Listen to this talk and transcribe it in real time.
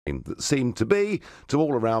that seemed to be, to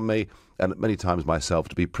all around me, and many times myself,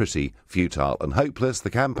 to be pretty futile and hopeless, the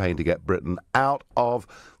campaign to get Britain out of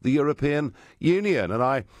the European Union. And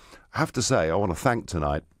I have to say, I want to thank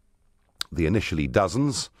tonight the initially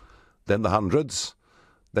dozens, then the hundreds,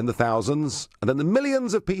 then the thousands, and then the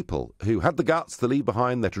millions of people who had the guts to leave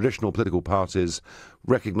behind their traditional political parties,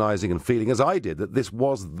 recognising and feeling, as I did, that this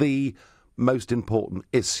was the most important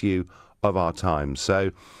issue of our time.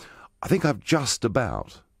 So I think I've just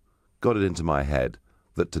about got it into my head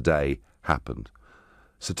that today happened.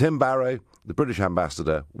 Sir Tim Barrow, the British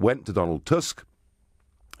ambassador, went to Donald Tusk,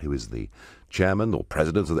 who is the chairman or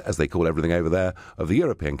president, as they call everything over there, of the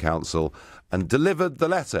European Council, and delivered the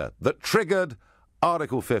letter that triggered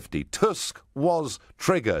Article 50. Tusk was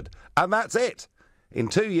triggered, and that's it. In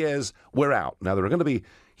 2 years, we're out. Now, there are going to be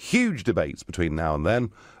huge debates between now and then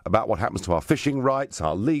about what happens to our fishing rights,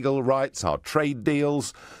 our legal rights, our trade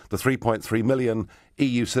deals, the 3.3 million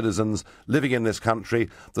EU citizens living in this country.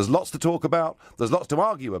 There's lots to talk about. There's lots to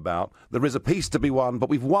argue about. There is a peace to be won, but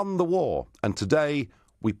we've won the war. And today,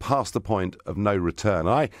 we pass the point of no return.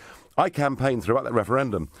 I campaigned throughout that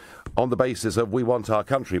referendum on the basis of we want our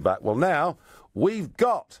country back. Well, now we've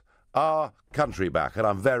got our country back, and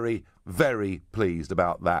I'm very, very pleased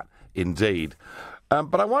about that indeed.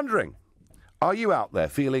 But I'm wondering, are you out there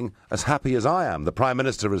feeling as happy as I am? The Prime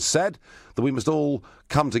Minister has said that we must all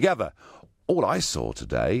come together. All I saw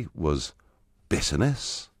today was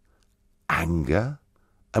bitterness, anger,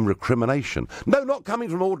 and recrimination. No, not coming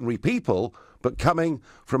from ordinary people, but coming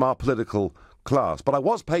from our political class. But I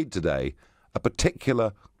was paid today a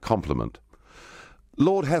particular compliment.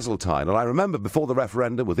 Lord Heseltine, and I remember before the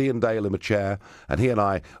referendum with Ian Dale in a chair, and he and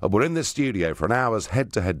I were in this studio for an hour's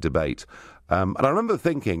head-to-head debate, and I remember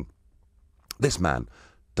thinking, this man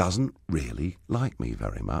doesn't really like me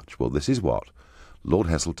very much. Well, this is what Lord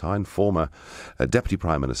Heseltine, former Deputy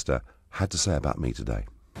Prime Minister, had to say about me today.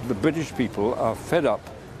 The British people are fed up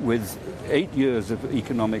with 8 years of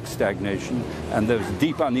economic stagnation and those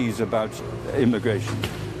deep unease about immigration.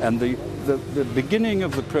 And the beginning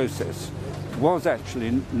of the process was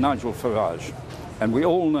actually Nigel Farage. And we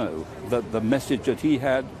all know that the message that he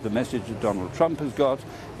had, the message that Donald Trump has got,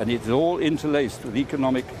 and it's all interlaced with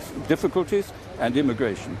economic difficulties and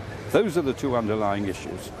immigration. Those are the two underlying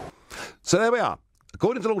issues. So there we are.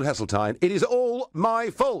 According to Lord Heseltine, it is all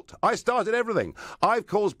my fault. I started everything. I've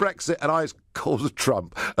caused Brexit and I've caused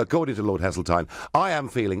Trump. According to Lord Heseltine, I am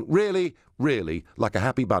feeling really, really like a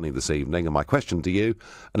happy bunny this evening. And my question to you,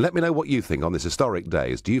 and let me know what you think on this historic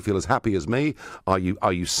day, is do you feel as happy as me? Are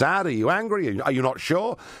you sad? Are you angry? Are you not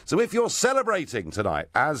sure? So if you're celebrating tonight,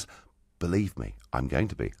 as believe me, I'm going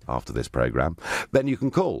to be after this programme, then you can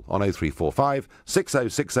call on 0345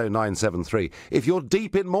 6060973. If you're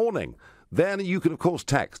deep in mourning, then you can, of course,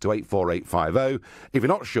 text to 84850. If you're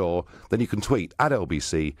not sure, then you can tweet at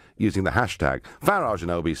LBC using the hashtag Farage and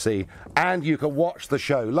LBC, and you can watch the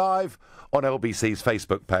show live on LBC's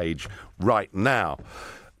Facebook page right now.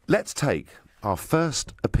 Let's take our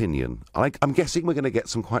first opinion. I'm guessing we're going to get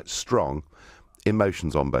some quite strong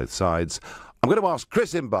emotions on both sides. I'm going to ask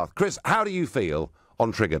Chris in Bath. Chris, how do you feel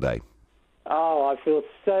on Trigger Day? Oh, I feel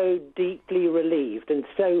so deeply relieved and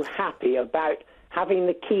so happy about having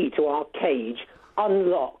the key to our cage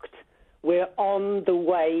unlocked. We're on the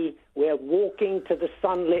way. We're walking to the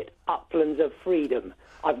sunlit uplands of freedom.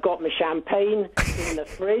 I've got my champagne in the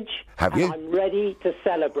fridge. Have you? And I'm ready to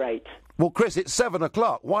celebrate. Well, Chris, it's 7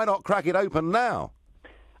 o'clock. Why not crack it open now?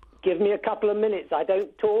 Give me a couple of minutes. I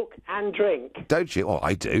don't talk and drink. Don't you? Oh,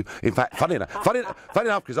 I do. In fact, funny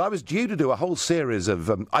enough, because I was due to do a whole series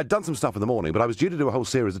of... I'd done some stuff in the morning, but I was due to do a whole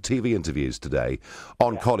series of TV interviews today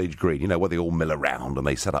on College Green, you know, where they all mill around and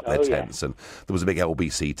they set up their tents, and there was a big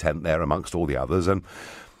LBC tent there amongst all the others, and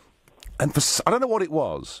for, I don't know what it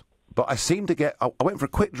was, but I seemed to get... I went for a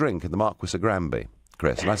quick drink in the Marquis of Granby,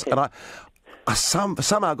 Chris, and I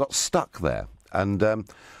somehow got stuck there, and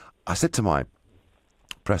I said to my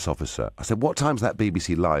press officer, I said, what time's that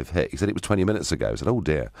BBC Live hit? He said it was 20 minutes ago. I said, oh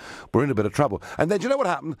dear, we're in a bit of trouble. And then, do you know what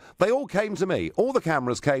happened? They all came to me. All the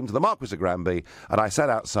cameras came to the Marquis of Granby, and I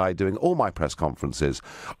sat outside doing all my press conferences.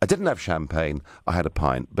 I didn't have champagne, I had a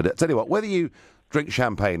pint. But I tell you what, whether you drink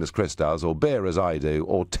champagne as Chris does, or beer as I do,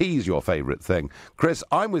 or tea's your favourite thing, Chris,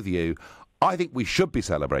 I'm with you. I think we should be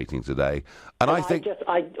celebrating today, and I think.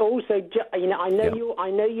 I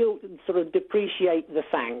know you sort of depreciate the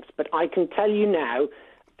thanks, but I can tell you now,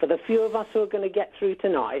 for the few of us who are going to get through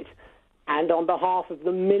tonight, and on behalf of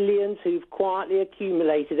the millions who've quietly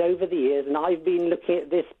accumulated over the years, and I've been looking at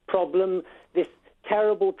this problem, this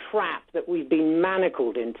terrible trap that we've been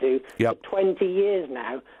manacled into for 20 years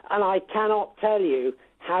now, and I cannot tell you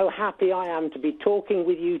how happy I am to be talking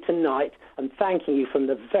with you tonight and thanking you from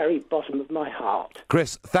the very bottom of my heart.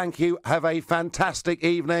 Chris, thank you. Have a fantastic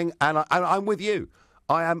evening. And I'm with you.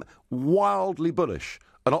 I am wildly bullish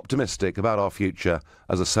and optimistic about our future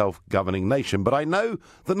as a self-governing nation. But I know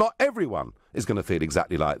that not everyone is going to feel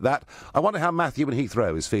exactly like that. I wonder how Matthew in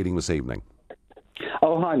Heathrow is feeling this evening.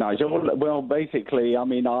 Oh, hi, Nigel. Well, basically, I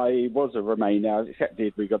mean, I was a Remainer. I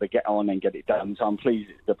accepted we've got to get on and get it done, so I'm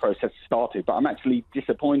pleased the process started. But I'm actually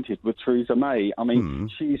disappointed with Theresa May. I mean,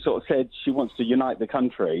 she sort of said she wants to unite the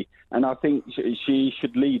country, and I think she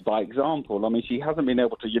should lead by example. I mean, she hasn't been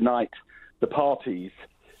able to unite the parties,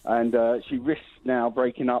 and she risks now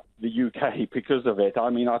breaking up the UK because of it. I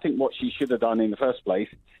mean, I think what she should have done in the first place,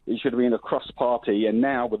 it should have been a cross-party, and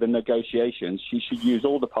now with the negotiations, she should use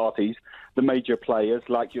all the parties, the major players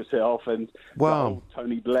like yourself and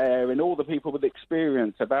Tony Blair and all the people with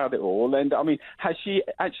experience about it all. And, I mean, has she,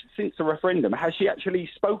 actually, since the referendum, has she actually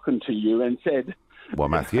spoken to you and said... Well,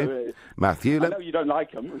 Matthew, I know you don't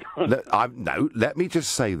like them. let me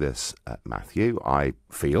just say this, Matthew. I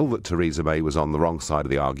feel that Theresa May was on the wrong side of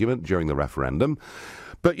the argument during the referendum.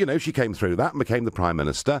 But, you know, she came through that and became the Prime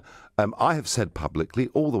Minister. I have said publicly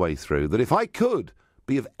all the way through that if I could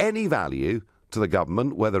be of any value to the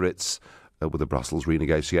government, whether it's with the Brussels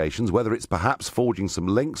renegotiations, whether it's perhaps forging some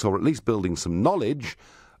links or at least building some knowledge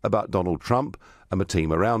about Donald Trump and the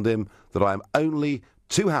team around him, that I am only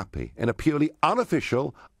too happy in a purely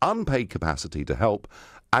unofficial, unpaid capacity to help,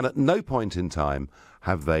 and at no point in time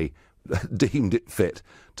have they deemed it fit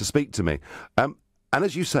to speak to me. And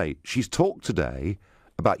as you say, she's talked today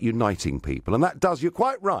about uniting people, and that does, you're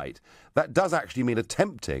quite right, that does actually mean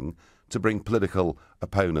attempting to bring political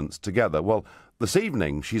opponents together. Well, this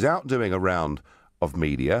evening she's out doing a round of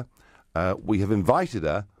media. We have invited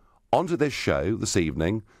her onto this show this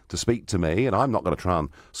evening to speak to me, and I'm not going to try and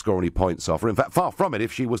score any points off her. In fact, far from it.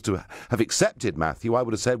 If she was to have accepted Matthew, I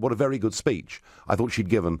would have said what a very good speech I thought she'd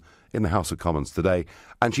given in the House of Commons today.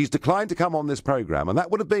 And she's declined to come on this programme, and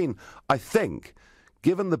that would have been, I think,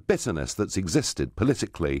 given the bitterness that's existed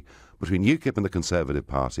politically between UKIP and the Conservative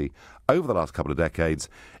Party over the last couple of decades,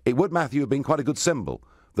 it would, Matthew, have been quite a good symbol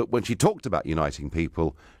that when she talked about uniting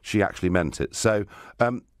people, she actually meant it. So,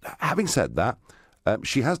 having said that,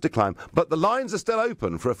 she has declined, but the lines are still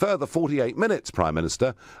open for a further 48 minutes, Prime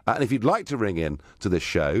Minister, and if you'd like to ring in to this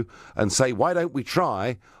show and say, why don't we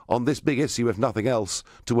try on this big issue, if nothing else,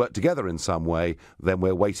 to work together in some way, then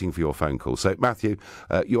we're waiting for your phone call. So, Matthew,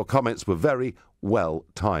 your comments were very well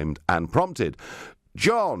timed and prompted.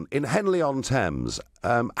 John, in Henley-on-Thames,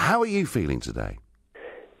 how are you feeling today?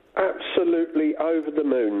 Absolutely over the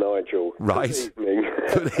moon, Nigel. Right. Good evening.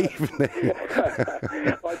 Good evening.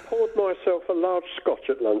 I poured myself a large scotch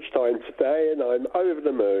at lunchtime today, and I'm over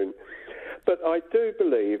the moon. But I do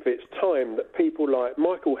believe it's time that people like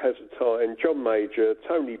Michael Heseltine, John Major,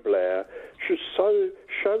 Tony Blair should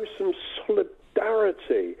show some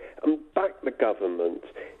solidarity and back the government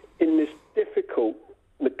in this difficult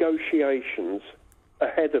negotiations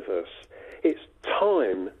ahead of us. It's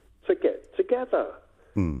time to get together.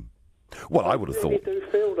 Well, I would have thought. I really do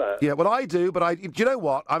feel that. Yeah, well, I do, but do you know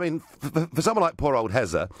what? I mean, for someone like poor old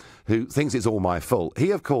Hezza, who thinks it's all my fault,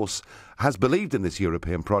 he, of course, has believed in this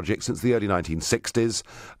European project since the early 1960s.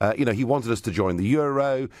 He wanted us to join the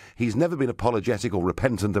euro. He's never been apologetic or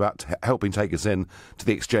repentant about helping take us in to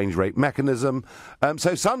the exchange rate mechanism.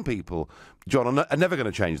 So some people, John, are never going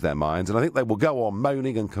to change their minds, and I think they will go on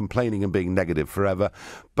moaning and complaining and being negative forever.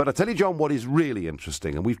 But I tell you, John, what is really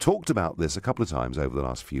interesting, and we've talked about this a couple of times over the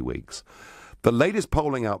last few weeks, the latest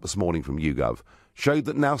polling out this morning from YouGov showed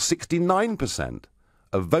that now 69%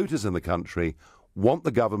 of voters in the country want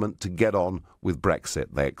the government to get on with Brexit.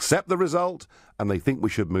 They accept the result and they think we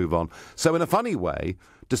should move on. So in a funny way,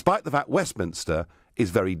 despite the fact Westminster is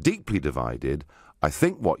very deeply divided, I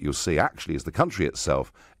think what you'll see actually is the country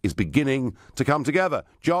itself is beginning to come together.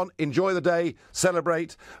 John, enjoy the day,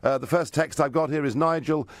 celebrate. The first text I've got here is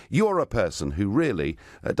Nigel. You're a person who really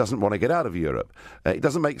doesn't want to get out of Europe. It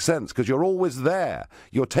doesn't make sense because you're always there.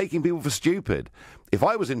 You're taking people for stupid. If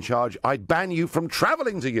I was in charge, I'd ban you from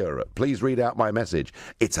travelling to Europe. Please read out my message.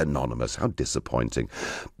 It's anonymous. How disappointing.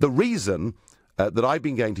 The reason that I've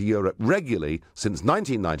been going to Europe regularly since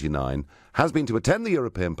 1999 has been to attend the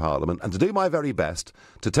European Parliament and to do my very best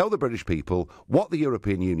to tell the British people what the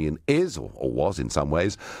European Union is, or was in some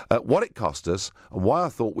ways, what it cost us, and why I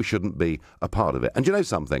thought we shouldn't be a part of it. And you know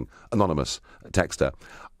something, anonymous texter,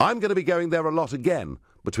 I'm going to be going there a lot again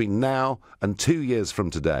between now and 2 years from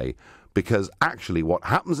today, because actually what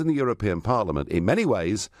happens in the European Parliament in many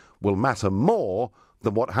ways will matter more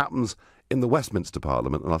than what happens in the Westminster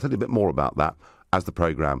Parliament, and I'll tell you a bit more about that as the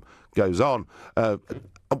programme goes on.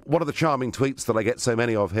 one of the charming tweets that I get so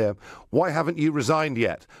many of here, why haven't you resigned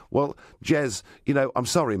yet? Well, Jez, you know, I'm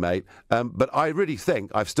sorry, mate, but I really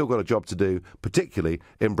think I've still got a job to do, particularly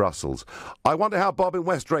in Brussels. I wonder how Bob in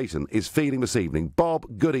West Drayton is feeling this evening.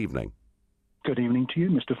 Bob, good evening. Good evening to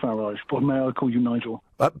you, Mr. Farage. Or may I call you Nigel?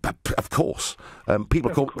 Of course.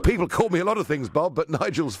 People call me a lot of things, Bob, but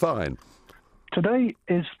Nigel's fine. Today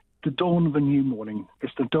is the dawn of a new morning.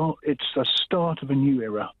 It's the start of a new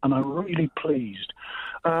era, and I'm really pleased.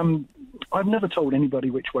 I've never told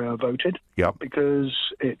anybody which way I voted, because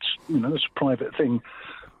it's a private thing.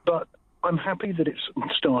 But I'm happy that it's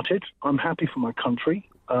started. I'm happy for my country.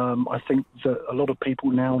 I think that a lot of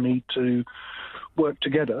people now need to work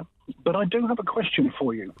together. But I do have a question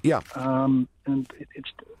for you. Yeah. And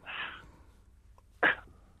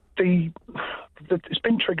it's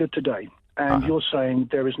been triggered today, and you're saying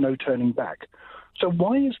there is no turning back. So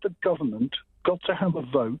why has the government got to have a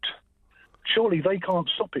vote? Surely they can't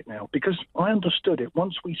stop it now, because I understood it.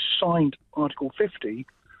 Once we signed Article 50,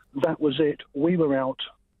 that was it. We were out.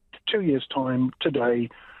 2 years' time today,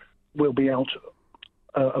 we'll be out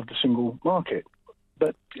of the single market.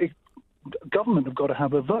 But government have got to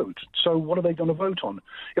have a vote. So what are they going to vote on?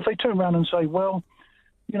 If they turn around and say, well,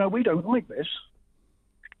 we don't like this,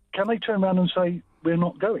 can they turn around and say, we're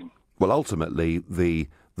not going? Well, ultimately, the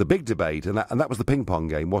big debate, and that was the ping-pong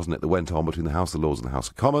game, wasn't it, that went on between the House of Lords and the House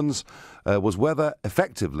of Commons, was whether,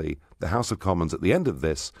 effectively, the House of Commons, at the end of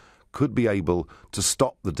this, could be able to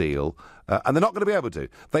stop the deal, and they're not going to be able to.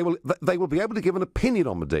 They will be able to give an opinion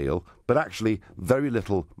on the deal, but actually very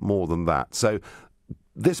little more than that. So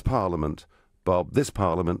this Parliament, Bob,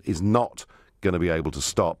 is not going to be able to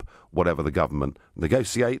stop whatever the government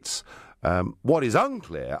negotiates. What is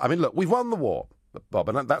unclear, I mean, look, we've won the war, Bob,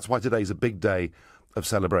 and that's why today's a big day of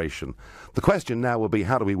celebration. The question now will be,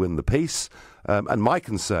 how do we win the peace? And my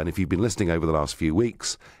concern, if you've been listening over the last few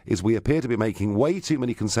weeks, is we appear to be making way too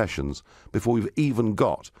many concessions before we've even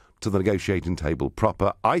got to the negotiating table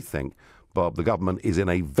proper. I think, Bob, the government is in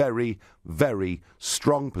a very, very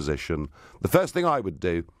strong position. The first thing I would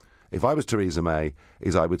do, if I was Theresa May,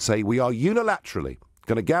 is I would say we are unilaterally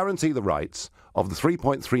going to guarantee the rights of the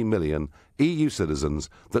 3.3 million EU citizens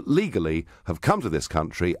that legally have come to this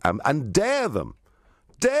country and dare them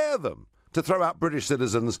to throw out British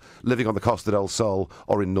citizens living on the Costa del Sol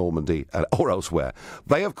or in Normandy or elsewhere.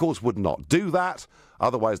 They, of course, would not do that.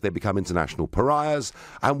 Otherwise, they become international pariahs,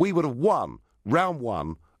 and we would have won round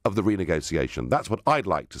one of the renegotiation. That's what I'd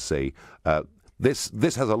like to see. This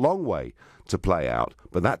has a long way to play out,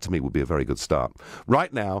 but that to me would be a very good start.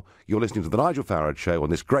 Right now, you're listening to The Nigel Farage Show on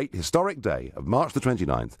this great historic day of March the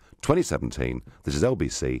 29th, 2017. This is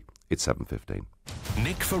LBC. It's 7:15.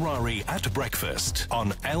 Nick Ferrari at breakfast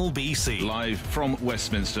on LBC. Live from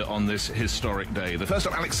Westminster on this historic day. The first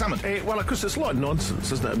of Alex Salmond. Well, of course, it's a lot of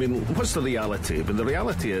nonsense, isn't it? I mean, what's the reality? But the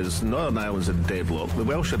reality is Northern Ireland's in deadlock. The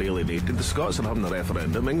Welsh are alienated. The Scots are having a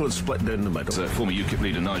referendum. England's split down the middle. Former UKIP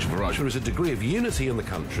leader Nigel Farage. There is a degree of unity in the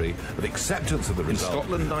country, of acceptance of the result. In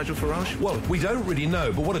Scotland, Nigel Farage? Well, we don't really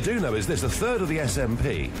know, but what I do know is there's a third of the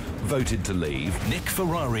SNP voted to leave. Nick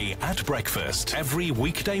Ferrari at breakfast every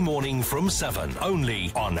weekday morning from 7,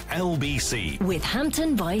 only on LBC. With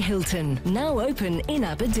Hampton by Hilton, now open in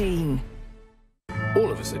Aberdeen.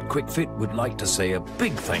 All of us at QuickFit would like to say a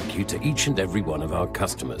big thank you to each and every one of our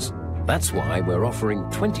customers. That's why we're offering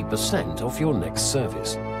 20% off your next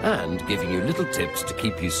service and giving you little tips to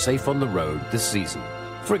keep you safe on the road this season.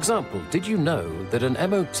 For example, did you know that an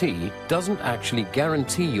MOT doesn't actually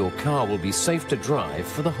guarantee your car will be safe to drive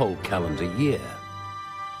for the whole calendar year?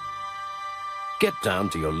 Get down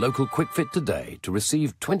to your local QuickFit today to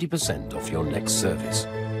receive 20% off your next service.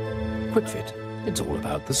 QuickFit, it's all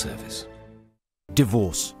about the service.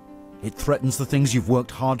 Divorce. It threatens the things you've worked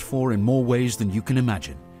hard for in more ways than you can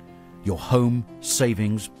imagine. Your home,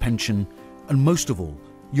 savings, pension, and most of all,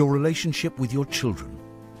 your relationship with your children.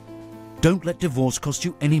 Don't let divorce cost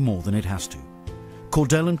you any more than it has to.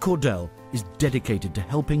 Cordell & Cordell is dedicated to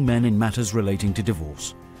helping men in matters relating to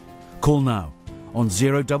divorce. Call now on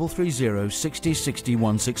 0330 60 60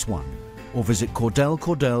 161 or visit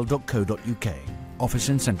cordellcordell.co.uk. Office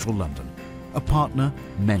in central London. A partner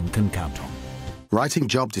men can count on. Writing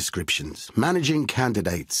job descriptions, managing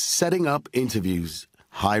candidates, setting up interviews.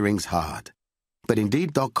 Hiring's hard. But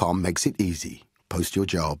Indeed.com makes it easy. Post your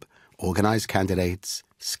job, organise candidates,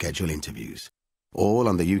 schedule interviews. All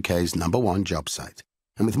on the UK's #1 job site.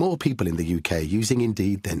 And with more people in the UK using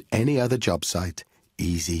Indeed than any other job site,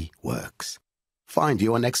 easy works. Find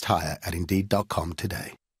your next hire at Indeed.com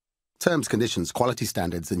today. Terms, conditions, quality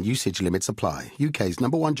standards and usage limits apply. UK's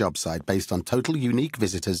 #1 job site based on total unique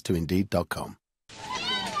visitors to Indeed.com.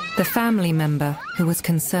 The family member who was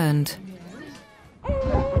concerned.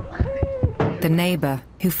 The neighbour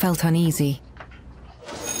who felt uneasy.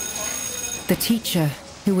 The teacher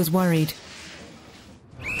who was worried.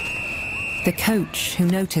 The coach who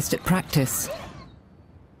noticed at practice.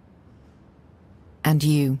 And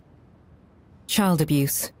you. Child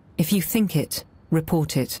abuse. If you think it,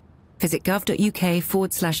 report it. Visit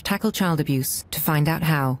gov.uk/tackle child abuse to find out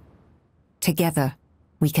how. Together,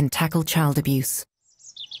 we can tackle child abuse.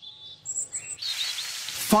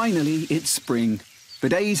 Finally, it's spring. The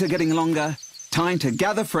days are getting longer. Time to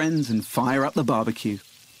gather friends and fire up the barbecue.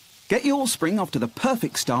 Get your spring off to the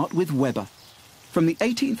perfect start with Weber. From the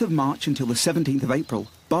 18th of March until the 17th of April,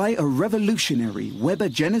 buy a revolutionary Weber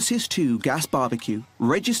Genesis 2 gas barbecue,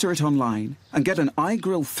 register it online, and get an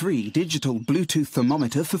iGrill 3 digital Bluetooth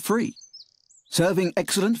thermometer for free. Serving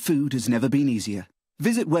excellent food has never been easier.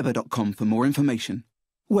 Visit Weber.com for more information.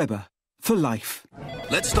 Weber, for life.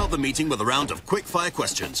 Let's start the meeting with a round of quick-fire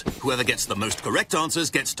questions. Whoever gets the most correct answers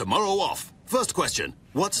gets tomorrow off. First question.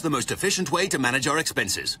 What's the most efficient way to manage our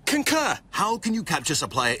expenses? Concur. How can you capture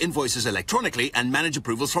supplier invoices electronically and manage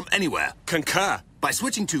approvals from anywhere? Concur. By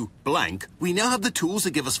switching to blank, we now have the tools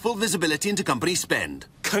that give us full visibility into company spend.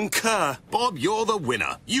 Concur. Bob, you're the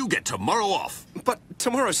winner. You get tomorrow off. But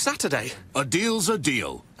tomorrow's Saturday. A deal's a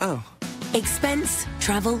deal. Oh. Expense,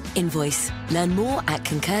 travel, invoice. Learn more at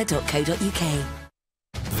concur.co.uk.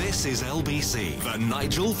 This is LBC, the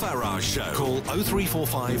Nigel Farage Show. Call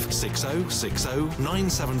 0345 6060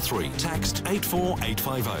 973. Text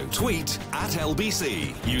 84850. Tweet at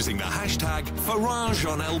LBC using the hashtag Farage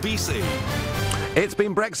on LBC. It's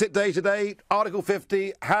been Brexit Day today. Article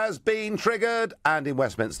 50 has been triggered. And in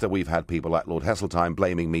Westminster, we've had people like Lord Heseltine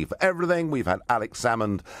blaming me for everything. We've had Alex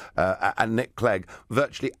Salmond and Nick Clegg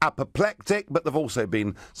virtually apoplectic. But there've also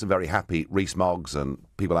been some very happy Rees Moggs and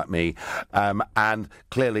people like me. And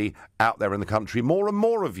clearly out there in the country, more and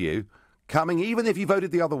more of you coming, even if you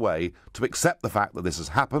voted the other way, to accept the fact that this has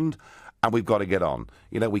happened. And we've got to get on.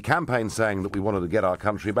 You know, we campaigned saying that we wanted to get our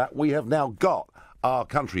country back. We have now got our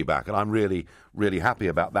country back, and I'm really, really happy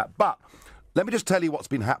about that. But let me just tell you what's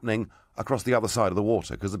been happening across the other side of the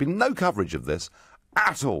water, because there's been no coverage of this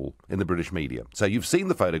at all in the British media. So you've seen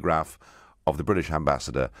the photograph of the British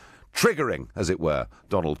ambassador triggering, as it were,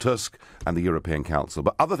 Donald Tusk and the European Council.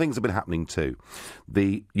 But other things have been happening too.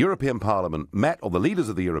 The European Parliament met, or the leaders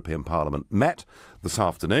of the European Parliament met this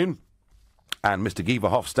afternoon, and Mr. Guy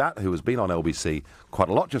Verhofstadt, who has been on LBC quite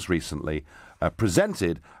a lot just recently,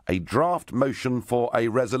 presented a draft motion for a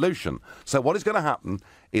resolution. So what is going to happen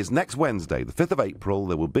is next Wednesday, the 5th of April,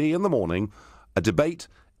 there will be in the morning a debate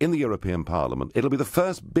in the European Parliament. It'll be the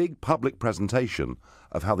first big public presentation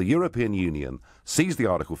of how the European Union sees the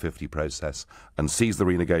Article 50 process and sees the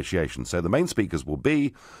renegotiation. So the main speakers will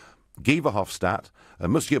be Guy Verhofstadt,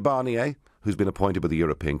 Monsieur Barnier, who's been appointed by the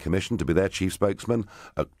European Commission to be their chief spokesman,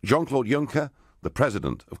 Jean-Claude Juncker, the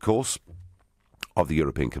president, of course, of the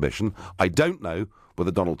European Commission. I don't know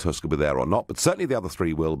whether Donald Tusk will be there or not, but certainly the other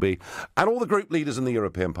three will be, and all the group leaders in the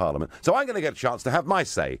European Parliament. So I'm going to get a chance to have my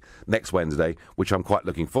say next Wednesday, which I'm quite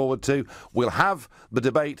looking forward to. We'll have the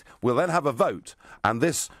debate, we'll then have a vote, and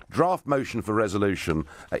this draft motion for resolution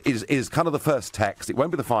is kind of the first text. It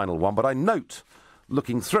won't be the final one, but I note,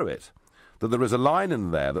 looking through it, that there is a line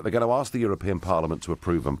in there that they're going to ask the European Parliament to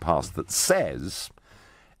approve and pass that says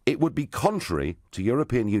it would be contrary to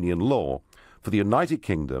European Union law for the United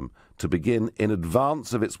Kingdom to begin, in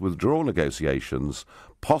advance of its withdrawal negotiations,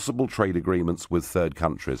 possible trade agreements with third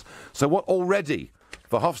countries. So what already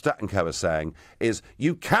Verhofstadt and co are saying is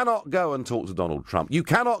you cannot go and talk to Donald Trump. You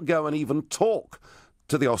cannot go and even talk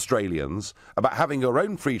to the Australians about having your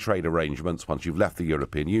own free trade arrangements once you've left the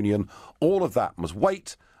European Union. All of that must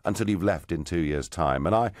wait until you've left in 2 years' time.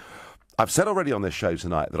 And I've said already on this show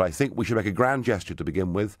tonight that I think we should make a grand gesture to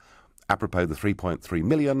begin with, apropos the 3.3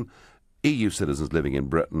 million EU citizens living in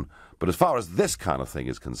Britain. But as far as this kind of thing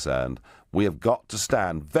is concerned, we have got to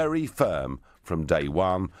stand very firm from day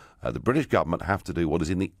one. The British government have to do what is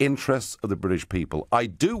in the interests of the British people. I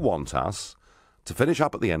do want us to finish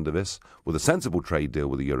up at the end of this with a sensible trade deal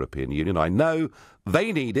with the European Union. I know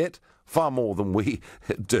they need it far more than we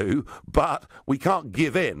do, but we can't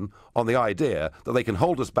give in on the idea that they can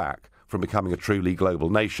hold us back from becoming a truly global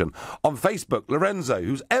nation. On Facebook, Lorenzo,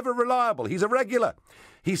 who's ever reliable, he's a regular.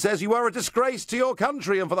 He says, you are a disgrace to your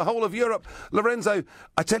country and for the whole of Europe. Lorenzo,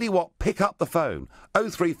 I tell you what, pick up the phone.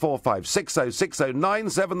 0345 6060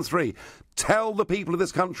 973. Tell the people of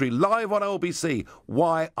this country, live on LBC,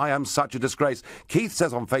 why I am such a disgrace. Keith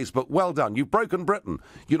says on Facebook, well done, you've broken Britain.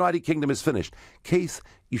 United Kingdom is finished. Keith,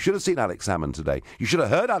 you should have seen Alex Salmond today. You should have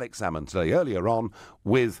heard Alex Salmond today, earlier on,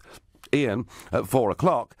 with Ian at 4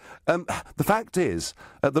 o'clock. The fact is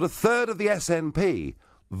that a third of the SNP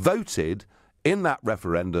voted in that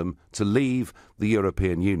referendum to leave the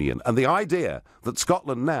European Union. And the idea that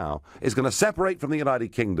Scotland now is going to separate from the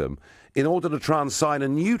United Kingdom in order to try and sign a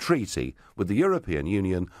new treaty with the European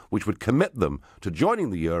Union, which would commit them to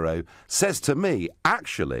joining the euro, says to me,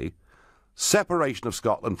 actually, separation of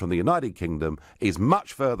Scotland from the United Kingdom is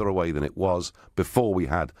much further away than it was before we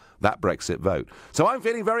had that Brexit vote. So I'm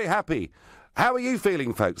feeling very happy. How are you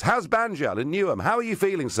feeling, folks? How's Banjal in Newham? How are you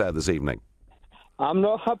feeling, sir, this evening? I'm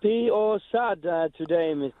not happy or sad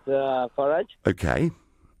today, Mr. Farage. Okay.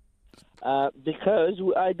 Because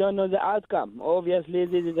I don't know the outcome. Obviously,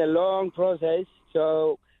 this is a long process,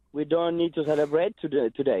 so we don't need to celebrate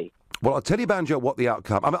today. Well, I'll tell you, Banjo, what the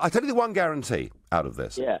outcome... I'll tell you the one guarantee out of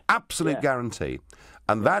this. Yeah. Absolute guarantee.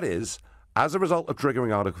 And that is, as a result of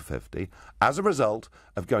triggering Article 50, as a result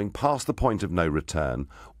of going past the point of no return,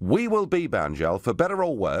 we will be, Banjal, for better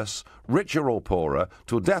or worse, richer or poorer,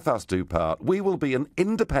 till death us do part, we will be an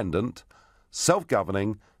independent,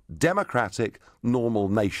 self-governing, democratic, normal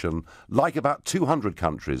nation, like about 200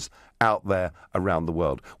 countries out there around the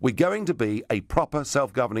world. We're going to be a proper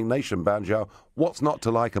self-governing nation, Banjo. What's not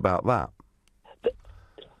to like about that?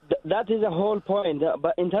 That is the whole point.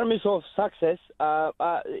 But in terms of success,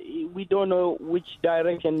 we don't know which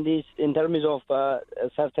direction this, in terms of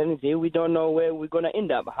certainty, we don't know where we're going to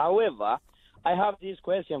end up. However, I have this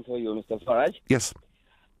question for you, Mr. Farage. Yes.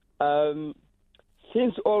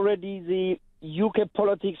 Since already the UK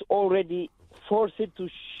politics already forced it to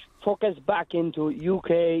focus back into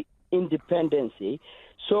UK independency,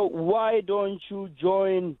 so why don't you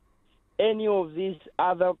join any of these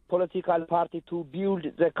other political parties to build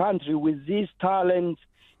the country with this talent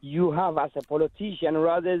you have as a politician,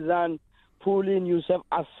 rather than pulling yourself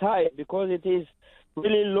aside, because it is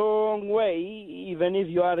really long way, even if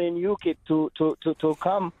you are in UKIP, to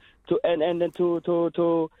come to and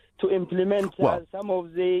to implement some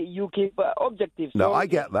of the UKIP objectives. No, I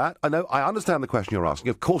get that. I know. I understand the question you're asking.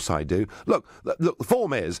 Of course I do. Look, the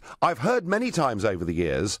form is, I've heard many times over the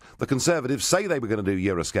years the Conservatives say they were going to do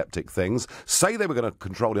Eurosceptic things, say they were going to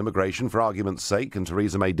control immigration for argument's sake, and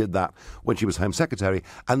Theresa May did that when she was Home Secretary,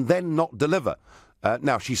 and then not deliver.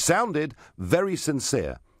 Now, she sounded very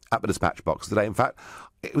sincere at the dispatch box today. In fact,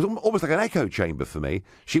 it was almost like an echo chamber for me.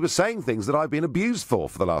 She was saying things that I've been abused for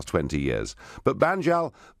the last 20 years. But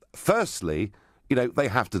Banjal, firstly, you know, they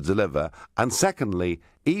have to deliver. And secondly,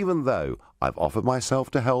 even though I've offered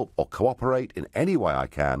myself to help or cooperate in any way I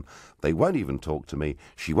can, they won't even talk to me.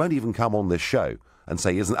 She won't even come on this show and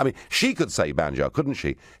say, she could say, Banjo, couldn't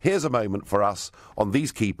she? Here's a moment for us on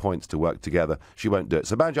these key points to work together. She won't do it.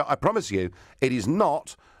 So, Banjo, I promise you, it is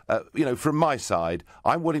not... from my side,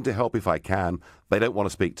 I'm willing to help if I can. They don't want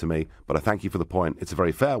to speak to me, but I thank you for the point. It's a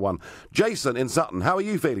very fair one. Jason in Sutton, how are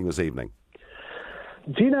you feeling this evening?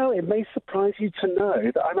 Do you know, it may surprise you to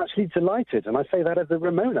know that I'm actually delighted, and I say that as a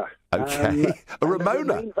Remoaner. Okay, a Remoaner? I'm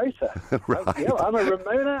a Remain voter. Right. I'm a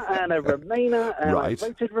Remoaner and a Remainer, and right. I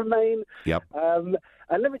voted Remain. Yep. And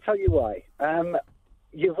let me tell you why.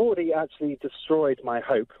 You've already actually destroyed my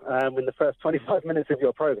hope in the first 25 minutes of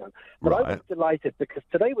your programme. But I was delighted because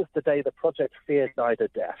today was the day that Project Fear died a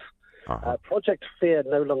death. Project Fear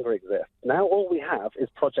no longer exists. Now all we have is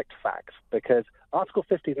Project Facts, because Article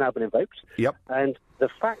 50 has now been invoked, and the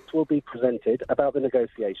facts will be presented about the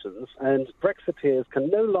negotiations, and Brexiteers can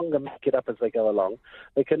no longer make it up as they go along.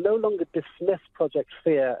 They can no longer dismiss Project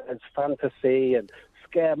Fear as fantasy and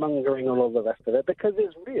scaremongering and all the rest of it, because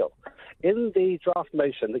it's real. In the draft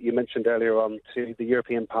motion that you mentioned earlier on to the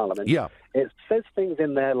European Parliament, it says things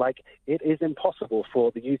in there like it is impossible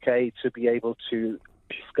for the UK to be able to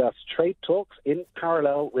discuss trade talks in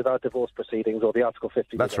parallel with our divorce proceedings or the Article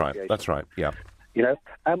 50 That's right, yeah. You know,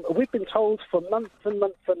 we've been told for months and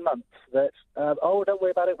months and months that, don't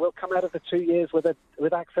worry about it, we'll come out of the 2 years with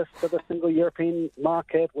access to the single European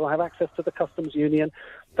market, we'll have access to the customs union.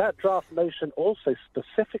 That draft motion also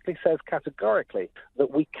specifically says categorically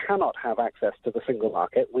that we cannot have access to the single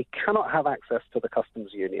market, we cannot have access to the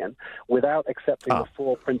customs union without accepting the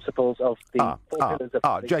four principles of the four pillars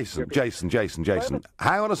of Jason.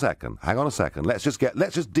 Hang on a second. Let's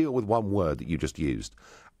just deal with one word that you just used.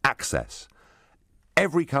 Access.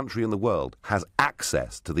 Every country in the world has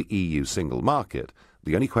access to the EU single market.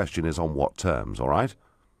 The only question is on what terms, all right?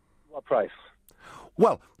 What price?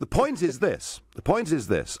 Well, the point is this.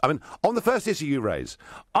 I mean, on the first issue you raise,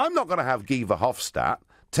 I'm not going to have Guy Verhofstadt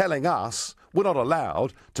telling us we're not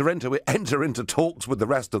allowed to enter into talks with the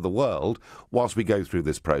rest of the world whilst we go through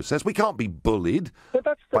this process. We can't be bullied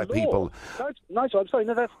by people. Nigel, I'm sorry,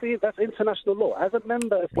 no, that's international law. As a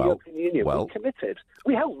member of the European Union, we're committed.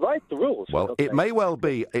 We help write the rules. Well, it may well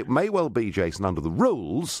be, Jason, under the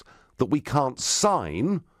rules that we can't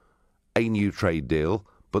sign a new trade deal.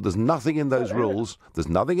 But there's nothing in those rules. There's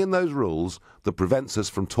nothing in those rules that prevents us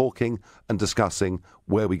from talking and discussing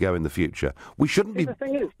where we go in the future. We shouldn't be.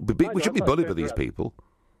 We shouldn't be bullied by these people.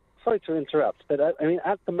 Sorry to interrupt, but I mean,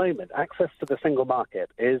 at the moment, access to the single market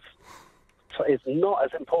is not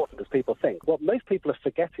as important as people think. What most people are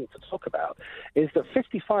forgetting to talk about is that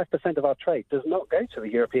 55% of our trade does not go to the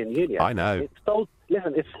European Union. I know. It's sold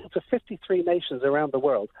to 53 nations around the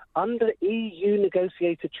world under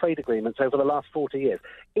EU-negotiated trade agreements over the last 40 years,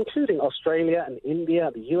 including Australia and India,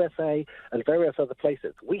 the USA, and various other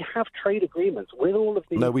places. We have trade agreements with all of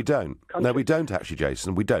these. No, we don't. Countries. No, we don't, actually,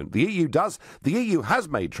 Jason. We don't. The EU does. The EU has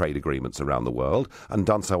made trade agreements around the world and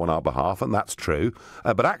done so on our behalf, and that's true.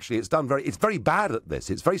 But actually, it's very bad at this.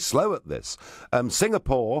 It's very slow at this.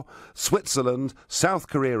 Singapore, Switzerland, South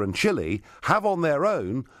Korea, and Chile have on their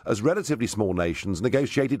own, as relatively small nations,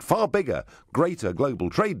 negotiated far bigger, greater global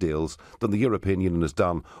trade deals than the European Union has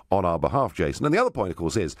done on our behalf, Jason. And the other point, of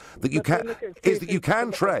course, is that you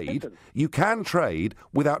can trade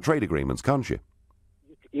without trade agreements, can't you?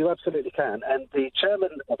 You absolutely can. And the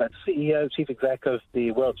chairman, or the CEO, chief exec of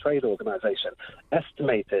the World Trade Organization,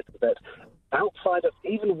 estimated that outside of,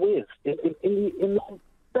 even with, in the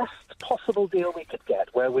best possible deal we could get,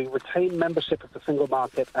 where we retain membership of the single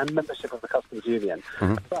market and membership of the customs union,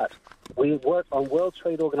 but we work on World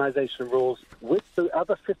Trade Organization rules with the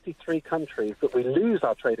other 53 countries that we lose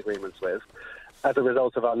our trade agreements with as a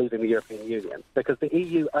result of our leaving the European Union, because the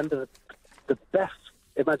EU, under the best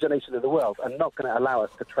imagination in the world, are not going to allow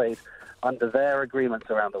us to trade under their agreements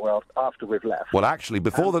around the world after we've left. Well, actually,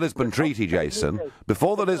 before the Lisbon Treaty, Jason,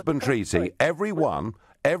 before the Lisbon Treaty, every one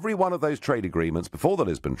of those trade agreements before the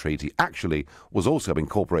Lisbon Treaty actually was also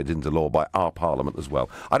incorporated into law by our Parliament as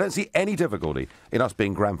well. I don't see any difficulty in us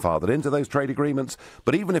being grandfathered into those trade agreements,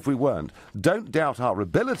 but even if we weren't, don't doubt our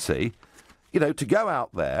ability, to go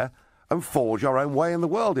out there and forge our own way in the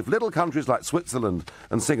world. If little countries like Switzerland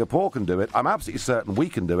and Singapore can do it, I'm absolutely certain we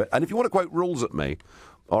can do it. And if you want to quote rules at me,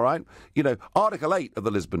 all right, Article 8 of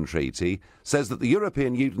the Lisbon Treaty says that the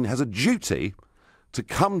European Union has a duty to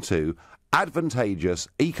come to advantageous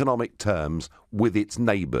economic terms with its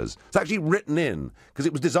neighbours. It's actually written in because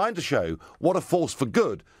it was designed to show what a force for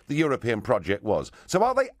good the European project was. So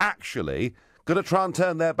are they actually going to try and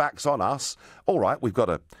turn their backs on us? All right, we've got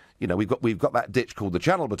that ditch called the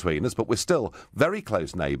Channel between us, but we're still very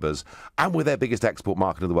close neighbours, and we're their biggest export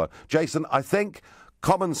market in the world. Jason, I think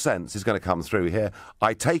common sense is going to come through here.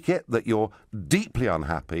 I take it that you're deeply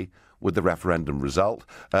unhappy with the referendum result.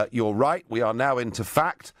 You're right, we are now into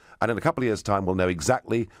fact, and in a couple of years' time we'll know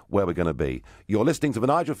exactly where we're going to be. You're listening to the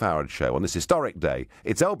Nigel Farage Show on this historic day.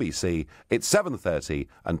 It's LBC, it's 7:30,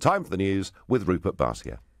 and time for the news with Rupert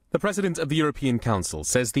Bartier. The President of the European Council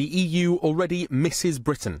says the EU already misses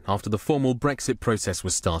Britain after the formal Brexit process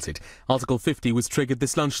was started. Article 50 was triggered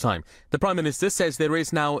this lunchtime. The Prime Minister says there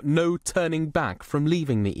is now no turning back from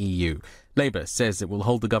leaving the EU. Labour says it will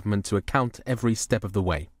hold the government to account every step of the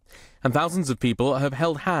way. And thousands of people have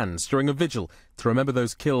held hands during a vigil to remember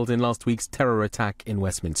those killed in last week's terror attack in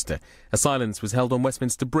Westminster. A silence was held on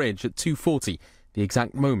Westminster Bridge at 2:40, the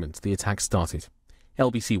exact moment the attack started.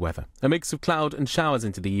 LBC weather. A mix of cloud and showers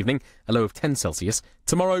into the evening, a low of 10 Celsius.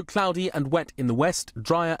 Tomorrow, cloudy and wet in the west,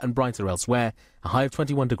 drier and brighter elsewhere, a high of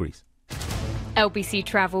 21 degrees. LBC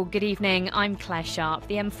Travel, good evening. I'm Claire Sharp.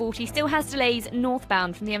 The M40 still has delays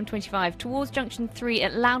northbound from the M25 towards Junction 3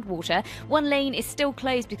 at Loudwater. One lane is still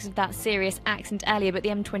closed because of that serious accident earlier, but the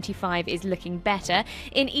M25 is looking better.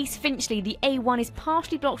 In East Finchley, the A1 is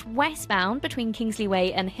partially blocked westbound between Kingsley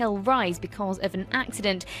Way and Hill Rise because of an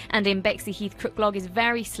accident. And in Bexley Heath, Crooklog is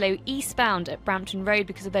very slow eastbound at Brampton Road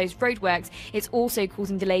because of those roadworks. It's also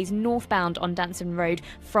causing delays northbound on Danson Road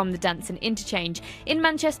from the Danson interchange. In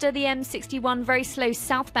Manchester, the M61 very slow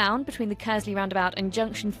southbound between the Kersley roundabout and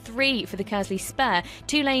Junction 3 for the Kersley Spur.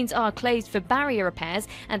 Two lanes are closed for barrier repairs,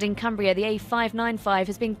 and in Cumbria the A595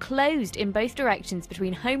 has been closed in both directions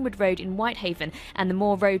between Homewood Road in Whitehaven and the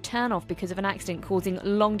Moor Road turn-off because of an accident causing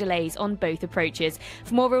long delays on both approaches.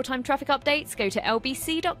 For more real-time traffic updates, go to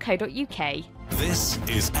lbc.co.uk. This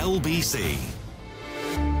is LBC.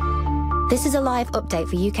 This is a live update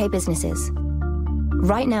for UK businesses.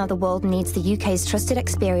 Right now, the world needs the UK's trusted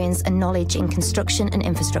experience and knowledge in construction and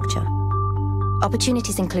infrastructure.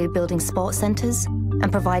 Opportunities include building sports centres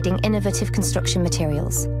and providing innovative construction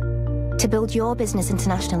materials. To build your business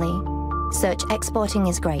internationally, search Exporting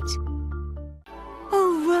is Great.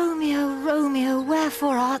 Oh, Romeo, Romeo,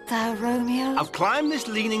 wherefore art thou, Romeo? I've climbed this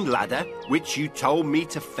leaning ladder, which you told me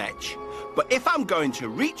to fetch. But if I'm going to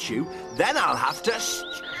reach you, then I'll have to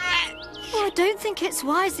stretch. Well, I don't think it's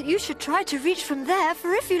wise that you should try to reach from there,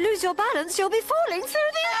 for if you lose your balance, you'll be falling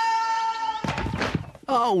through the air.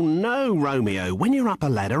 Oh, no, Romeo. When you're up a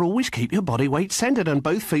ladder, always keep your body weight centred and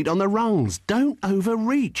both feet on the rungs. Don't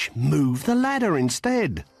overreach. Move the ladder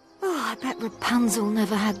instead. Oh, I bet Rapunzel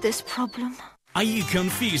never had this problem. Are you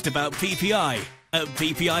confused about PPI? At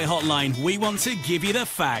PPI Hotline, we want to give you the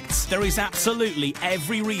facts. There is absolutely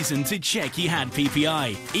every reason to check you had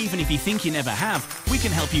PPI. Even if you think you never have, we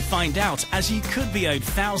can help you find out, as you could be owed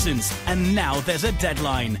thousands. And now there's a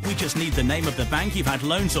deadline. We just need the name of the bank you've had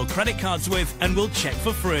loans or credit cards with, and we'll check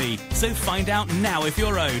for free. So find out now if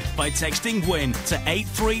you're owed by texting WIN to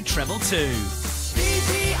 83222.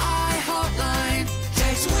 PPI Hotline,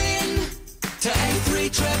 text WIN to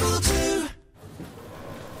 83222.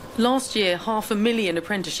 Last year, 500,000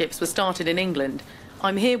 apprenticeships were started in England.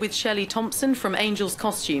 I'm here with Shelley Thompson from Angels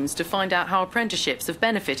Costumes to find out how apprenticeships have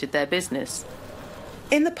benefited their business.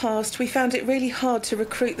 In the past, we found it really hard to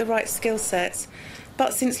recruit the right skill sets.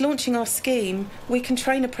 But since launching our scheme, we can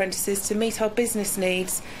train apprentices to meet our business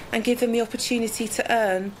needs and give them the opportunity to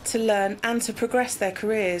earn, to learn and to progress their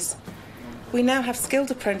careers. We now have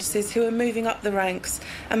skilled apprentices who are moving up the ranks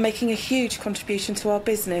and making a huge contribution to our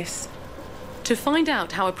business. To find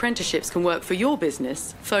out how apprenticeships can work for your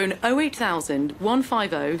business, phone 08000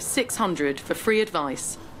 150 600 for free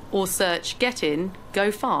advice, or search Get In,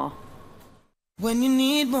 Go Far. When you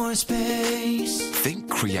need more space. Think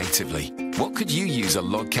creatively. What could you use a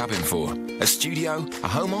log cabin for? A studio? A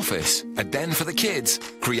home office? A den for the kids?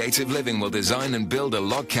 Creative Living will design and build a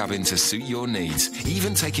log cabin to suit your needs,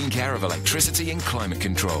 even taking care of electricity and climate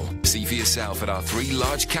control. See for yourself at our 3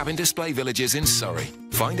 large cabin display villages in Surrey.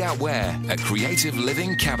 Find out where at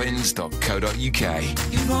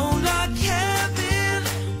creativelivingcabins.co.uk. Your own log cabin,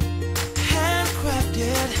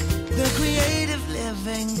 handcrafted, the creative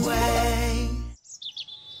living way.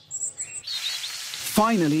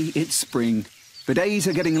 Finally, it's spring. The days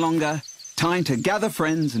are getting longer. Time to gather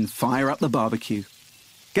friends and fire up the barbecue.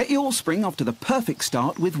 Get your spring off to the perfect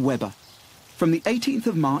start with Weber. From the 18th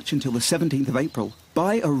of March until the 17th of April,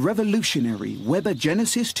 buy a revolutionary Weber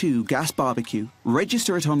Genesis 2 gas barbecue,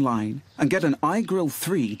 register it online, and get an iGrill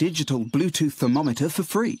 3 digital Bluetooth thermometer for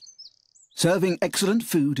free. Serving excellent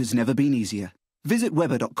food has never been easier. Visit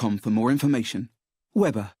Weber.com for more information.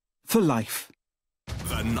 Weber, for life.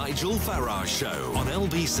 The Nigel Farage Show on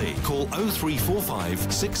LBC. Call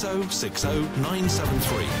 0345 6060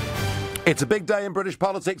 973. It's a big day in British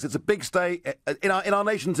politics. It's a big day in our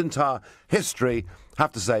nation's entire history.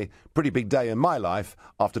 Have to say, pretty big day in my life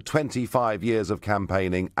after 25 years of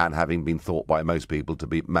campaigning and having been thought by most people to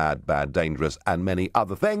be mad, bad, dangerous and many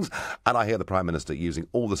other things. And I hear the Prime Minister using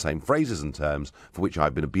all the same phrases and terms for which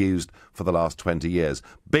I've been abused for the last 20 years.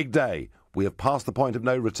 Big day. We have passed the point of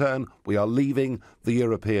no return. We are leaving the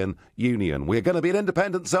European Union. We are going to be an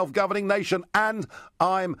independent, self-governing nation, and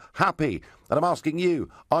I'm happy. And I'm asking you,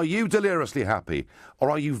 are you deliriously happy? Or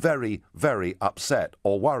are you very, very upset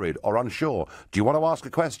or worried or unsure? Do you want to ask a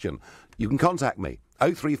question? You can contact me,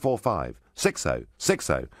 0345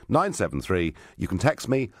 6060 973. You can text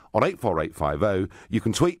me on 84850. You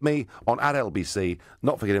can tweet me on @LBC,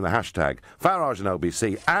 not forgetting the hashtag Farage and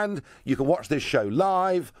LBC. And you can watch this show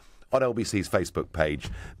live on LBC's Facebook page.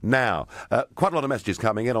 Now, quite a lot of messages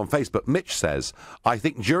coming in on Facebook. Mitch says, I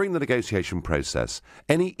think during the negotiation process,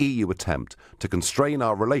 any EU attempt to constrain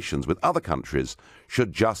our relations with other countries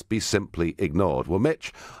should just be simply ignored. Well,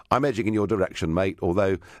 Mitch, I'm edging in your direction, mate,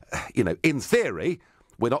 although, in theory,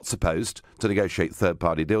 we're not supposed to negotiate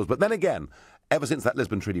third-party deals. But then again, ever since that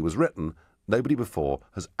Lisbon Treaty was written, nobody before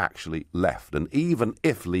has actually left. And even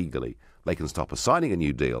if legally they can stop us signing a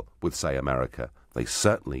new deal with, say, America, they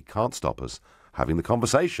certainly can't stop us having the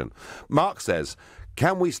conversation. Mark says,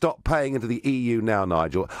 can we stop paying into the EU now,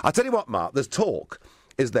 Nigel? I tell you what, Mark, there's talk,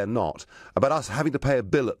 is there not, about us having to pay a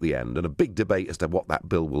bill at the end, and a big debate as to what that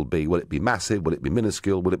bill will be. Will it be massive? Will it be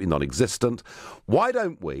minuscule? Will it be non-existent? Why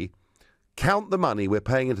don't we count the money we're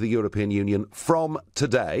paying into the European Union from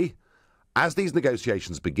today, as these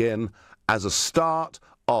negotiations begin, as a start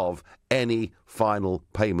of any final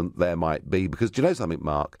payment there might be? Because do you know something,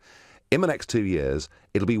 Mark? In the next 2 years,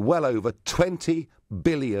 it'll be well over £20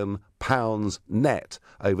 billion net,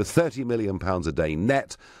 over £30 million a day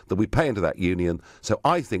net that we pay into that union. So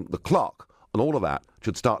I think the clock and all of that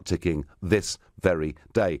should start ticking this very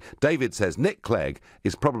day. David says Nick Clegg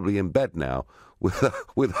is probably in bed now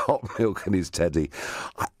with hot milk and his teddy.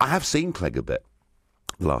 I have seen Clegg a bit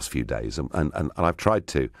the last few days, and I've tried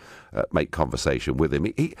to make conversation with him.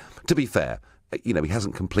 He, to be fair, he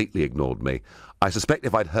hasn't completely ignored me. I suspect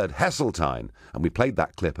if I'd heard Heseltine, and we played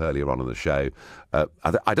that clip earlier on in the show,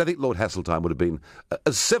 I don't think Lord Heseltine would have been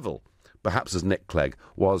as civil, perhaps, as Nick Clegg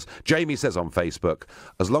was. Jamie says on Facebook,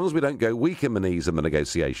 as long as we don't go weak in the knees in the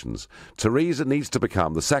negotiations, Theresa needs to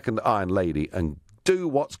become the second Iron Lady and do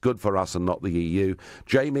what's good for us and not the EU.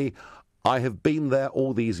 Jamie, I have been there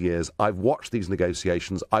all these years. I've watched these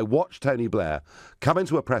negotiations. I watched Tony Blair come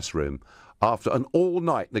into a press room after an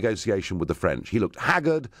all-night negotiation with the French. He looked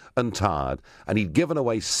haggard and tired, and he'd given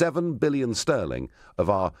away 7 billion sterling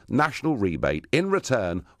of our national rebate in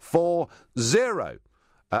return for zero.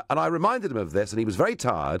 And I reminded him of this, and he was very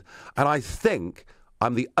tired, and I think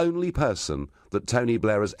I'm the only person that Tony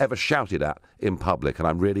Blair has ever shouted at in public, and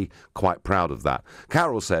I'm really quite proud of that.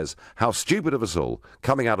 Carol says, how stupid of us all,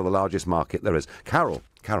 coming out of the largest market there is. Carol,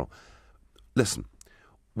 listen,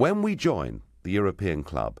 when we joined the European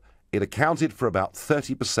Club, it accounted for about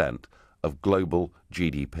 30% of global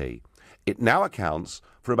GDP. It now accounts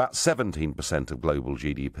for about 17% of global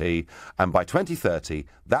GDP, and by 2030,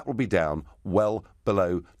 that will be down well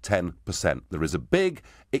below 10%. There is a big,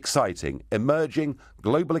 exciting, emerging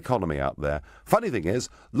global economy out there. Funny thing is,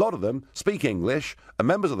 a lot of them speak English, are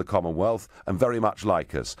members of the Commonwealth, and very much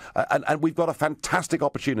like us. And we've got a fantastic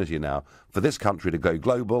opportunity now for this country to go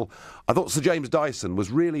global. I thought Sir James Dyson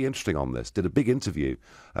was really interesting on this, did a big interview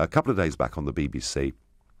a couple of days back on the BBC.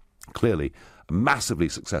 Clearly a massively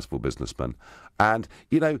successful businessman. And,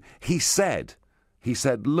 he said,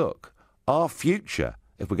 look, our future,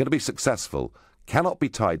 if we're going to be successful, cannot be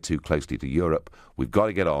tied too closely to Europe. We've got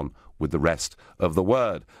to get on with the rest of the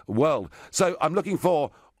world. So I'm looking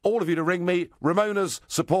for all of you to ring me, Ramona's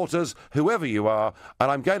supporters, whoever you are,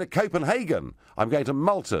 and I'm going to Copenhagen. I'm going to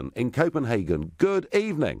Malton in Copenhagen. Good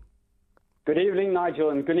evening. Good evening,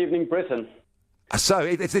 Nigel, and good evening, Britain. So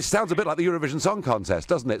it sounds a bit like the Eurovision Song Contest,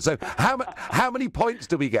 doesn't it? So how many points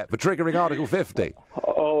do we get for triggering Article 50?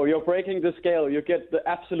 Oh, you're breaking the scale. You get the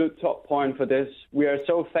absolute top point for this. We are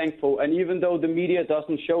so thankful. And even though the media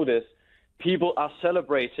doesn't show this, people are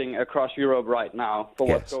celebrating across Europe right now for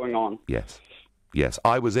what's going on. Yes.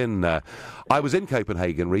 I was in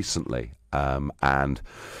Copenhagen recently, and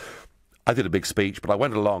I did a big speech, but I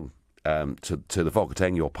went along to the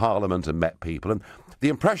Folketing, your parliament, and met people. And the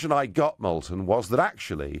impression I got, Moulton, was that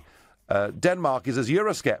actually Denmark is as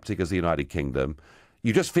Eurosceptic as the United Kingdom.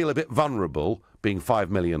 You just feel a bit vulnerable, being 5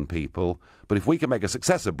 million people. But if we can make a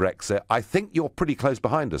success of Brexit, I think you're pretty close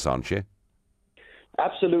behind us, aren't you?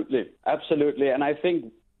 Absolutely. And I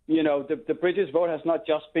think, the British vote has not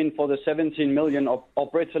just been for the 17 million of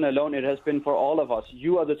Britain alone. It has been for all of us.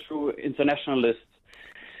 You are the true internationalists.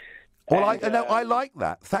 Well, I like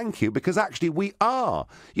that. Thank you, because actually we are.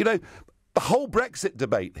 The whole Brexit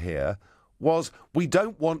debate here was we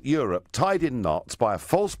don't want Europe tied in knots by a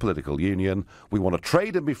false political union. We want to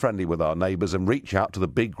trade and be friendly with our neighbours and reach out to the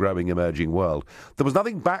big, growing, emerging world. There was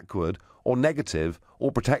nothing backward or negative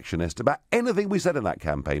or protectionist about anything we said in that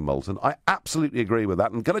campaign, Moulton. I absolutely agree with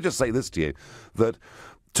that. And can I just say this to you, that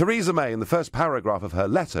Theresa May, in the first paragraph of her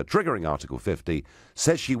letter triggering Article 50,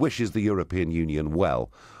 says she wishes the European Union well.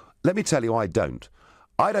 Let me tell you, I don't.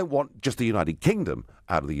 I don't want just the United Kingdom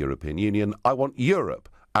out of the European Union. I want Europe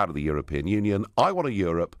out of the European Union. I want a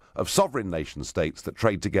Europe of sovereign nation states that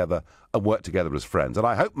trade together and work together as friends. And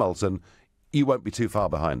I hope, Moulton, you won't be too far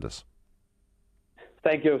behind us.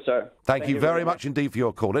 Thank you, sir. Thank you very much indeed for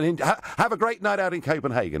your call. And have a great night out in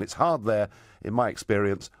Copenhagen. It's hard there, in my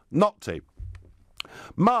experience, not to.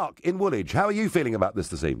 Mark in Woolwich, how are you feeling about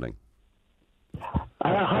this evening?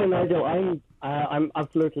 Hi, Nigel. I'm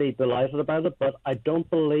absolutely delighted about it, but I don't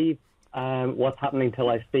believe what's happening till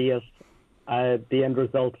I see it, the end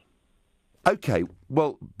result. OK,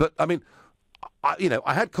 well, but, I mean,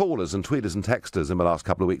 I had callers and tweeters and texters in the last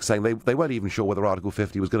couple of weeks saying they weren't even sure whether Article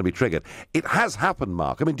 50 was going to be triggered. It has happened,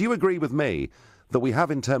 Mark. I mean, do you agree with me that we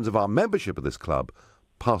have, in terms of our membership of this club,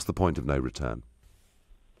 passed the point of no return?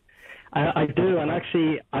 I do, and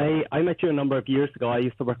actually, I met you a number of years ago. I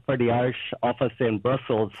used to work for the Irish office in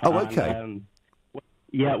Brussels. Oh, OK. And,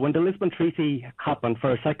 when the Lisbon Treaty happened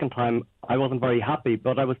for a second time, I wasn't very happy,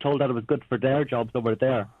 but I was told that it was good for their jobs over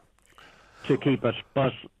there to keep it.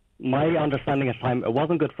 But my understanding at the time, it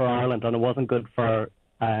wasn't good for Ireland, and it wasn't good for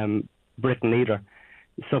Britain either.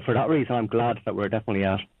 So for that reason, I'm glad that we're definitely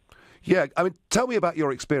out. Yeah, I mean, tell me about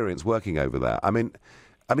your experience working over there. I mean,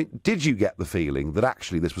 did you get the feeling that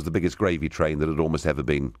actually this was the biggest gravy train that had almost ever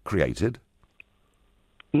been created?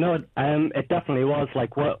 No, it definitely was.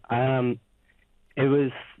 Like, it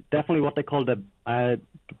was definitely what they called the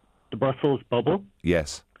Brussels bubble.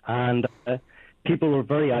 Yes. And people were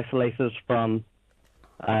very isolated from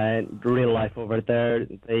real life over there.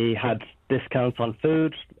 They had discounts on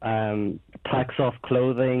food, tax off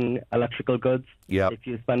clothing, electrical goods. Yep. If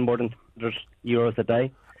you spend more than €100 a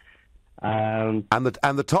day. And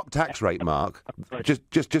the top tax rate, Mark,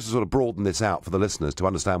 just to sort of broaden this out for the listeners to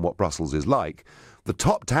understand what Brussels is like, the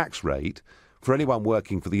top tax rate for anyone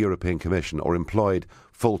working for the European Commission or employed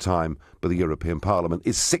full-time by the European Parliament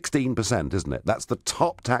is 16%, isn't it? That's the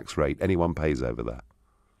top tax rate anyone pays over there.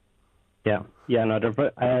 Yeah, no,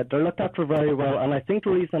 they're looked after very well, and I think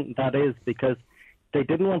the reason that is because they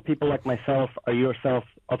didn't want people like myself or yourself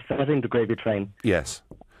upsetting the gravy train. Yes.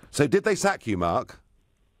 So did they sack you, Mark?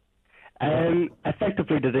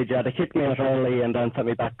 Effectively they did, yeah. They kicked me out early and then sent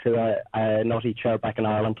me back to a naughty chair back in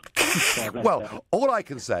Ireland. Well, all I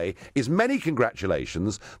can say is many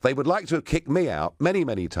congratulations. They would like to have kicked me out many,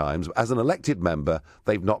 many times. As an elected member,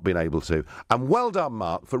 they've not been able to. And well done,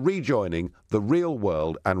 Mark, for rejoining the real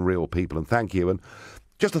world and real people. And thank you. And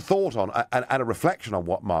just a thought on and a reflection on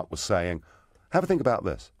what Mark was saying. Have a think about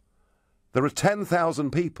this. There are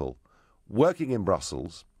 10,000 people working in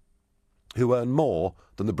Brussels who earn more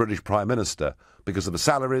than the British Prime Minister because of the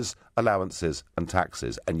salaries, allowances and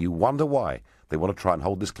taxes. And you wonder why they want to try and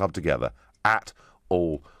hold this club together at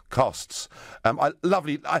all costs.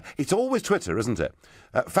 It's always Twitter, isn't it?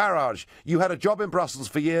 Farage, you had a job in Brussels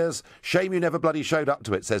for years. Shame you never bloody showed up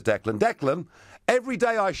to it, says Declan. Declan, every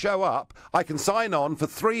day I show up, I can sign on for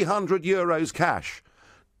 €300 cash.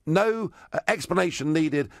 No explanation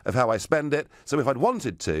needed of how I spend it. So if I'd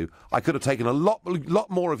wanted to, I could have taken a lot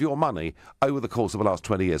more of your money over the course of the last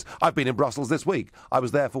 20 years. I've been in Brussels this week. I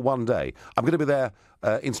was there for one day. I'm going to be there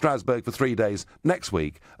in Strasbourg for 3 days next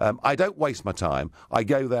week. I don't waste my time. I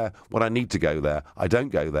go there when I need to go there. I don't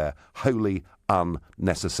go there wholly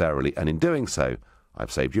unnecessarily. And in doing so,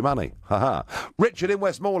 I've saved you money. Ha-ha. Richard in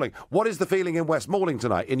West Malling. What is the feeling in West Malling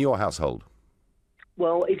tonight in your household?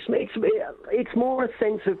 Well, it's more a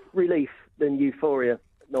sense of relief than euphoria,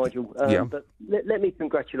 Nigel. But let me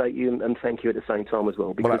congratulate you and thank you at the same time as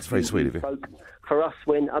well. Because well, that's very sweet of you. Spoke for us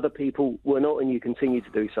when other people were not, and you continue to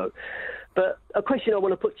do so. But a question I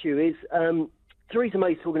want to put to you is, Theresa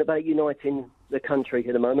May's talking about uniting the country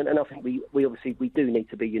at the moment, and I think we obviously do need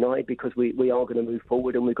to be united because we are going to move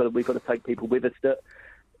forward, and we've got to take people with us that,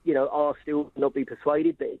 you know, are still not be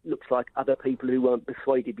persuaded, but it looks like other people who weren't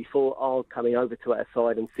persuaded before are coming over to our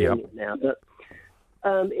side and seeing it now. But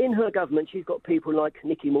in her government, she's got people like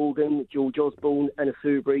Nicky Morgan, George Osborne, Anna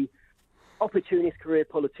Soubry, opportunist career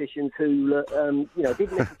politicians who,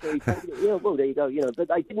 didn't necessarily... well, there you go, but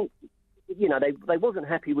they didn't... they wasn't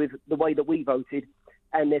happy with the way that we voted,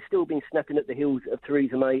 and they've still been snapping at the heels of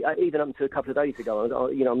Theresa May, even up until a couple of days ago. I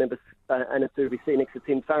remember Anna Soubry sitting next to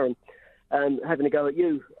Tim Farron, having a go at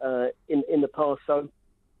you in the past. So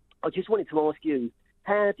I just wanted to ask you,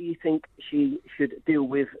 how do you think she should deal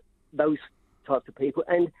with those types of people?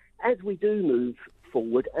 And as we do move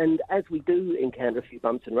forward and as we do encounter a few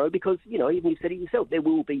bumps in the road, because, even you said it yourself, there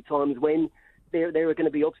will be times when there are going to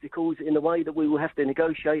be obstacles in the way that we will have to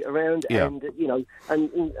negotiate around and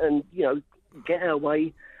get our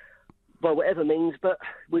way by whatever means. But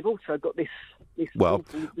we've also got this well,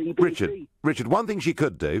 Richard, one thing she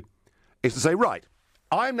could do is to say, right,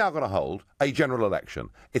 I'm now going to hold a general election.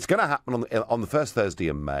 It's going to happen on the first Thursday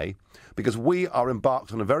in May because we are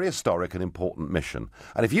embarked on a very historic and important mission.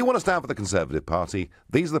 And if you want to stand for the Conservative Party,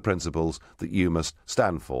 these are the principles that you must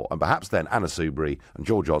stand for. And perhaps then Anna Soubry and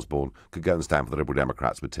George Osborne could go and stand for the Liberal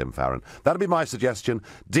Democrats with Tim Farron. That'd be my suggestion.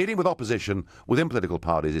 Dealing with opposition within political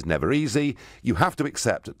parties is never easy. You have to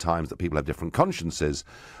accept at times that people have different consciences.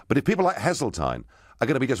 But if people like Heseltine are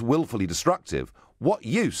going to be just willfully destructive, what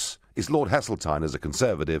use is Lord Heseltine as a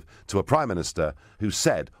Conservative to a Prime Minister who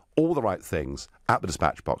said all the right things at the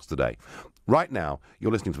dispatch box today? Right now,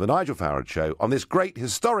 you're listening to The Nigel Farage Show on this great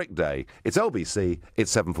historic day. It's LBC,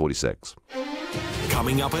 it's 7:46.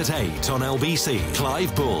 Coming up at 8 on LBC,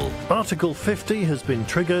 Clive Bull. Article 50 has been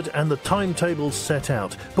triggered and the timetable's set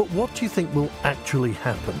out. But what do you think will actually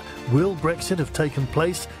happen? Will Brexit have taken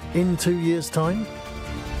place in 2 years' time?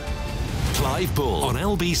 Clive Bull on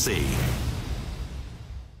LBC.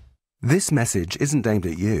 This message isn't aimed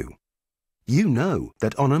at you. You know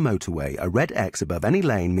that on a motorway, a red X above any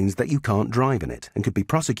lane means that you can't drive in it and could be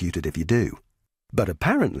prosecuted if you do. But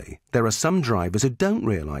apparently, there are some drivers who don't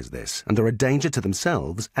realise this and are a danger to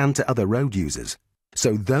themselves and to other road users.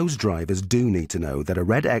 So those drivers do need to know that a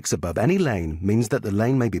red X above any lane means that the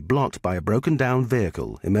lane may be blocked by a broken down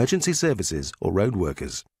vehicle, emergency services or road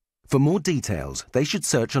workers. For more details, they should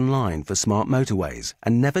search online for smart motorways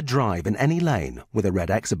and never drive in any lane with a red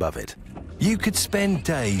X above it. You could spend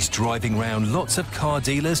days driving round lots of car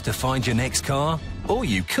dealers to find your next car, or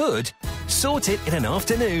you could sort it in an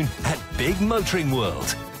afternoon at Big Motoring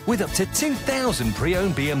World. With up to 2,000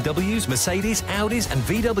 pre-owned BMWs, Mercedes, Audis and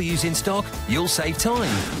VWs in stock, you'll save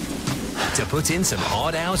time to put in some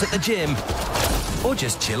hard hours at the gym or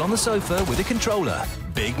just chill on the sofa with a controller.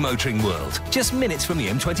 Big Motoring World, just minutes from the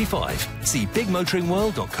M25. See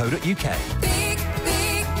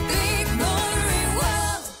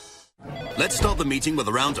bigmotoringworld.co.uk. Let's start the meeting with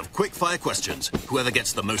a round of quick-fire questions. Whoever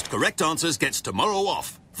gets the most correct answers gets tomorrow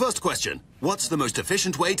off. First question. What's the most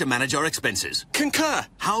efficient way to manage our expenses? Concur.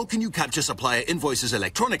 How can you capture supplier invoices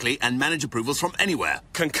electronically and manage approvals from anywhere?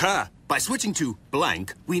 Concur. By switching to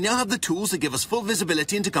blank, we now have the tools that give us full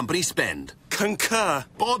visibility into company spend. Concur.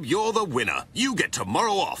 Bob, you're the winner. You get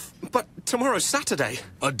tomorrow off. But tomorrow's Saturday.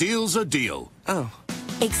 A deal's a deal. Oh.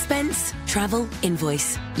 Expense, travel,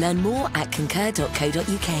 invoice. Learn more at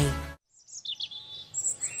concur.co.uk.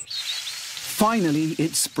 Finally,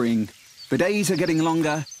 it's spring. The days are getting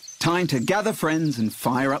longer. Time to gather friends and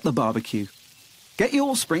fire up the barbecue. Get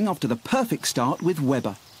your spring off to the perfect start with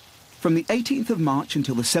Weber. From the 18th of March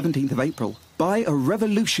until the 17th of April, buy a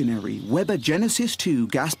revolutionary Weber Genesis 2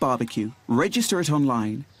 gas barbecue, register it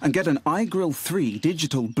online, and get an iGrill 3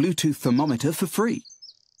 digital Bluetooth thermometer for free.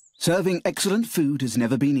 Serving excellent food has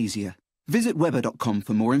never been easier. Visit Weber.com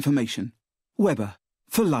for more information. Weber,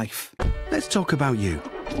 for life. Let's talk about you.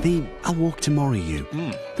 The I'll walk tomorrow you.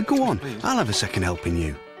 The go on, I'll have a second helping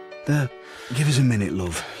you. The give us a minute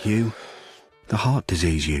love you. The heart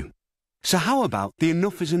disease you. So how about the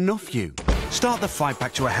enough is enough you? Start the fight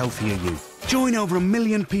back to a healthier you. Join over 1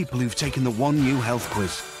 million people who've taken the One You health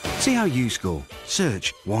quiz. See how you score.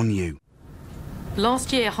 Search One You.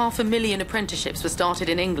 Last year, 500,000 apprenticeships were started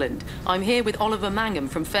in England. I'm here with Oliver Mangum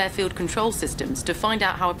from Fairfield Control Systems to find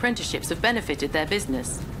out how apprenticeships have benefited their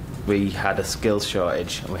business. We had a skills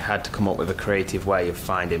shortage and we had to come up with a creative way of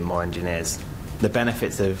finding more engineers. The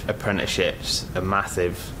benefits of apprenticeships are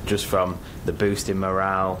massive, just from the boost in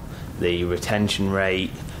morale, the retention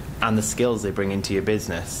rate and the skills they bring into your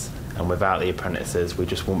business. And without the apprentices, we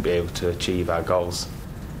just won't be able to achieve our goals.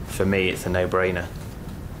 For me, it's a no-brainer.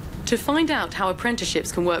 To find out how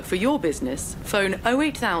apprenticeships can work for your business, phone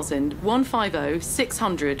 08000 150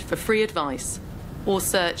 600 for free advice or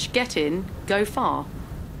search Get In, Go Far.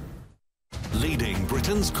 Leading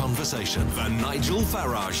Britain's conversation, The Nigel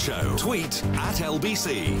Farage Show. Tweet at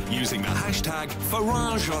LBC using the hashtag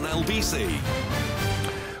 #FarageOnLBC.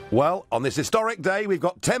 Well, on this historic day, we've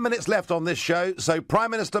got 10 minutes left on this show. So,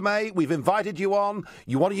 Prime Minister May, we've invited you on.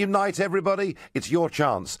 You want to unite everybody? It's your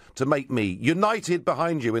chance to make me united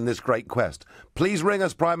behind you in this great quest. Please ring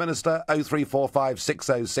us, Prime Minister, 0345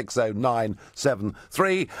 6060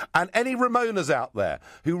 973. And any Ramonas out there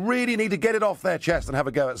who really need to get it off their chest and have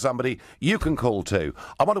a go at somebody, you can call too.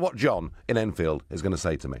 I wonder what John in Enfield is going to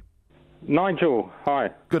say to me. Nigel, hi.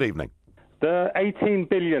 Good evening. The 18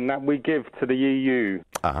 billion that we give to the EU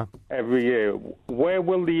every year, where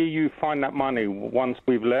will the EU find that money once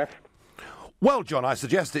we've left? Well, John, I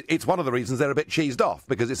suggest it's one of the reasons they're a bit cheesed off,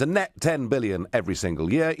 because it's a net 10 billion every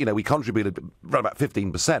single year. You know, we contributed around about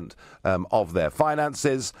 15% of their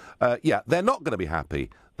finances. They're not going to be happy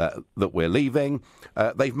that we're leaving.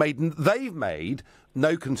 They've made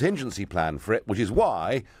no contingency plan for it, which is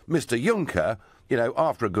why Mr. Juncker, you know,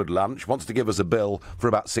 after a good lunch, wants to give us a bill for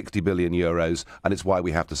about 60 billion euros, and it's why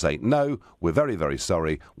we have to say, no, we're very, very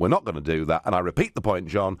sorry, we're not going to do that. And I repeat the point,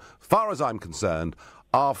 John, as far as I'm concerned,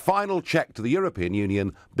 our final cheque to the European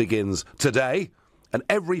Union begins today, and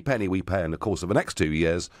every penny we pay in the course of the next 2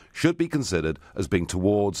 years should be considered as being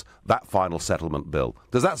towards that final settlement bill.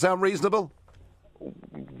 Does that sound reasonable?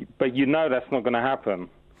 But you know that's not going to happen.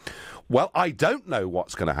 Well, I don't know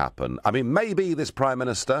what's going to happen. I mean, maybe this Prime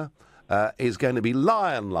Minister is going to be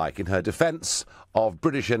lion-like in her defence of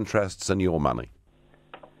British interests and your money.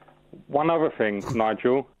 One other thing,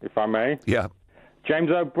 Nigel, if I may. Yeah.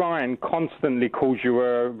 James O'Brien constantly calls you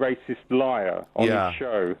a racist liar on his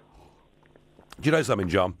show. Do you know something,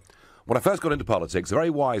 John? When I first got into politics, a very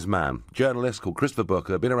wise man, journalist called Christopher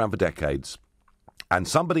Booker, been around for decades, and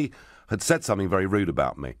somebody had said something very rude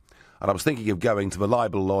about me. And I was thinking of going to the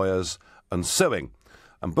libel lawyers and suing.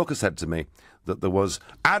 And Booker said to me that there was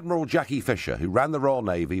Admiral Jackie Fisher, who ran the Royal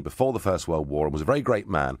Navy before the First World War and was a very great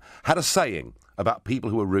man, had a saying about people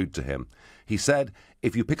who were rude to him. He said,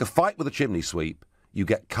 if you pick a fight with a chimney sweep, you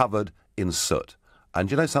get covered in soot.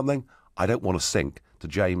 And you know something? I don't want to sink to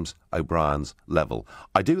James O'Brien's level.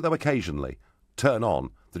 I do, though, occasionally turn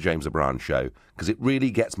on the James O'Brien Show, because it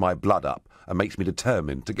really gets my blood up and makes me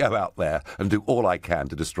determined to go out there and do all I can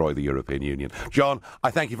to destroy the European Union. John, I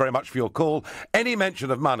thank you very much for your call. Any mention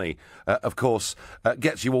of money, of course,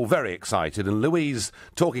 gets you all very excited. And Louise,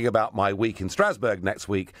 talking about my week in Strasbourg next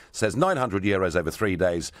week, says €900 over 3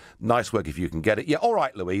 days. Nice work if you can get it. Yeah, all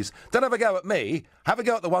right, Louise. Don't have a go at me. Have a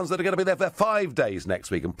go at the ones that are going to be there for 5 days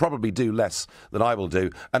next week and probably do less than I will do.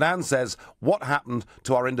 And Anne says, what happened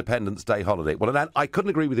to our Independence Day holiday? Well, and Anne, I couldn't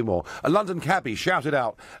agree with you more. A London cabbie shouted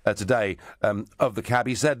out today of the cab.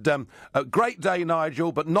 He said, great day,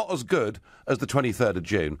 Nigel, but not as good as the 23rd of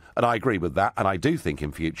June. And I agree with that. And I do think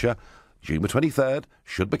in future, June the 23rd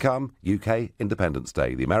should become UK Independence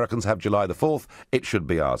Day. The Americans have July the 4th. It should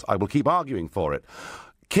be ours. I will keep arguing for it.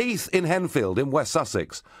 Keith in Henfield in West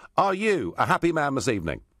Sussex. Are you a happy man this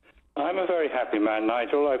evening? I'm a very happy man,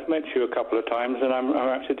 Nigel. I've met you a couple of times, and I'm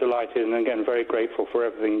absolutely delighted and, again, very grateful for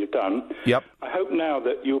everything you've done. Yep. I hope now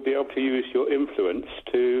that you'll be able to use your influence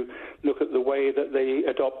to look at the way that they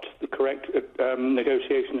adopt the correct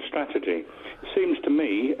negotiation strategy. It seems to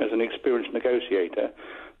me, as an experienced negotiator,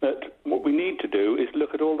 that what we need to do is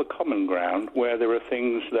look at all the common ground where there are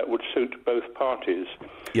things that would suit both parties,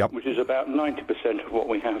 which is about 90% of what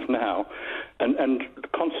we have now, and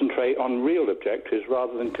concentrate on real objectives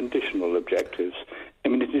rather than conditional objectives. I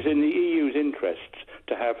mean, it is in the EU's interests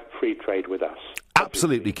to have free trade with us.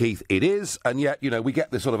 Absolutely, Keith, it is, and yet, you know, we get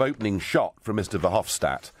this sort of opening shot from Mr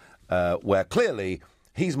Verhofstadt, where clearly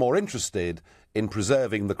he's more interested in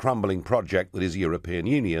preserving the crumbling project that is European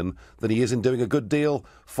Union than he is in doing a good deal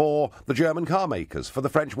for the German car makers, for the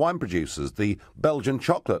French wine producers, the Belgian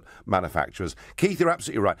chocolate manufacturers. Keith, you're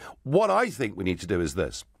absolutely right. What I think we need to do is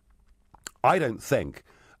this. I don't think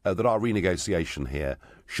that our renegotiation here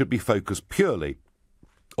should be focused purely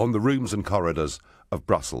on the rooms and corridors of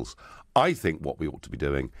Brussels. I think what we ought to be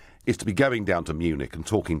doing is to be going down to Munich and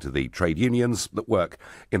talking to the trade unions that work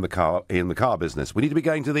in the car business. We need to be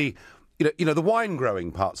going to the the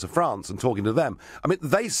wine-growing parts of France and talking to them. I mean,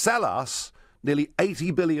 they sell us nearly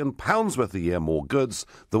 £80 billion worth a year more goods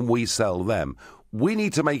than we sell them. We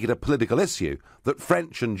need to make it a political issue that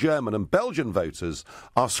French and German and Belgian voters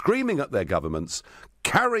are screaming at their governments,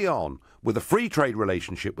 carry on with a free trade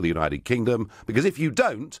relationship with the United Kingdom, because if you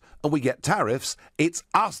don't, and we get tariffs, it's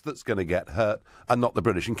us that's going to get hurt and not the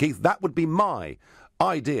British. And Keith, that would be my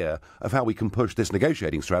idea of how we can push this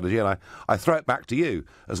negotiating strategy, and I throw it back to you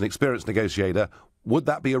as an experienced negotiator. Would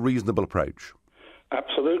that be a reasonable approach?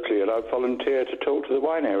 Absolutely, and I've volunteered to talk to the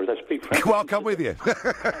wine areas. I speak French. Well, I'll come with you.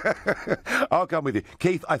 I'll come with you.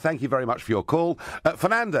 Keith, I thank you very much for your call.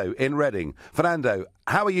 Fernando in Reading. Fernando,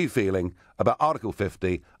 how are you feeling about Article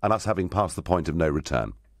 50 and us having passed the point of no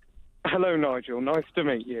return? Hello, Nigel. Nice to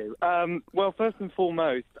meet you. Well, first and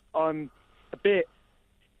foremost, I'm a bit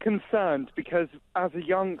concerned because as a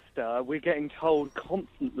youngster we're getting told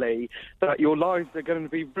constantly that your lives are going to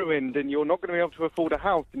be ruined and you're not going to be able to afford a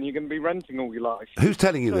house and you're going to be renting all your life. Who's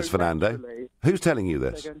telling you this, Fernando? Who's telling you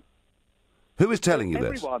this? Who is telling you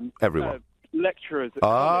this? Everyone. Lecturers.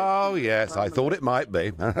 Oh, yes, I thought it might be.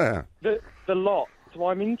 the lot. So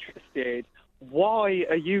I'm interested, why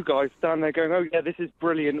are you guys standing there going, oh yeah, this is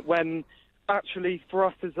brilliant, when actually for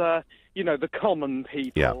us as the common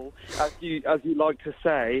people, as you like to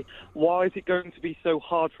say, why is it going to be so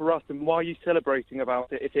hard for us, and why are you celebrating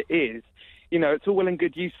about it if it is? It's all well and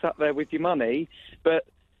good you sat there with your money, but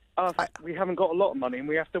us, we haven't got a lot of money and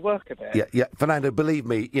we have to work a bit. Yeah, Fernando, believe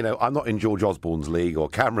me, I'm not in George Osborne's league or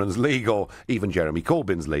Cameron's league or even Jeremy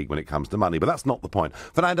Corbyn's league when it comes to money, but that's not the point.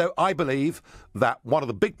 Fernando, I believe that one of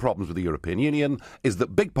the big problems with the European Union is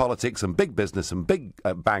that big politics and big business and big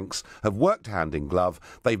banks have worked hand in glove.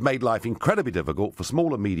 They've made life incredibly difficult for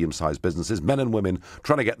small and medium-sized businesses, men and women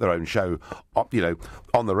trying to get their own show,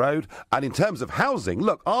 on the road. And in terms of housing,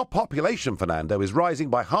 look, our population, Fernando, is rising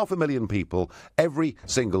by 500,000 people every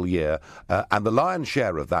single year, and the lion's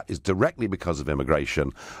share of that is directly because of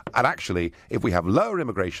immigration. And actually, if we have lower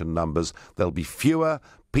immigration numbers, there'll be fewer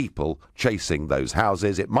people chasing those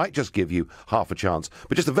houses. It might just give you half a chance.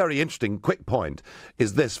 But just a very interesting, quick point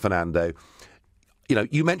is this, Fernando.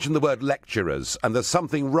 You mentioned the word lecturers, and there's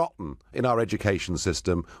something rotten in our education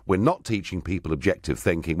system. We're not teaching people objective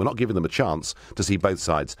thinking. We're not giving them a chance to see both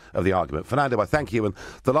sides of the argument. Fernando, I thank you. And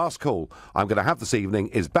the last call I'm going to have this evening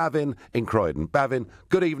is Bavin in Croydon. Bavin,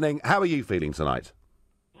 good evening. How are you feeling tonight?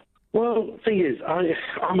 Well, the thing is,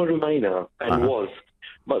 I'm a Remainer and was.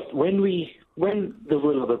 But when the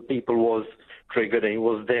will of the people was triggered and it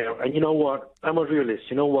was there, and you know what? I'm a realist.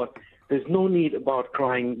 You know what? There's no need about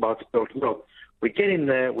crying about spilled milk. We get in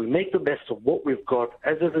there, we make the best of what we've got.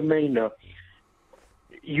 As a Remainer,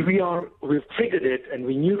 we've triggered it, and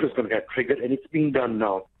we knew it was going to get triggered, and it's being done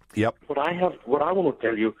now. Yep. What I want to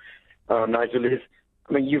tell you, Nigel, is,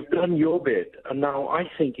 I mean, you've done your bit, and now I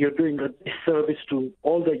think you're doing a disservice to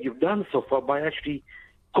all that you've done so far by actually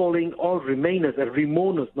calling all Remainers and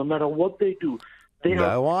Remoaners, no matter what they do.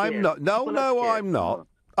 I'm not. No, I'm not.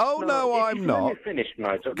 Oh, no, I'm not. Let me finish,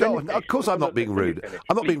 Nigel. Go on. Of course I'm not being rude.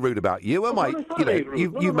 I'm not being rude about you, am I?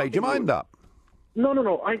 You've made your mind up.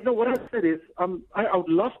 No. I know what I said is I would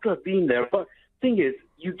love to have been there, but thing is,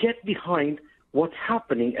 you get behind what's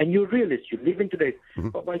happening, and you're realist. You live in today's.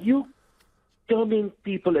 But by you terming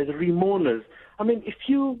people as Remoaners, I mean, if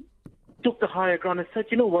you took the higher ground and said,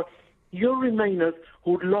 you know what, you're Remainers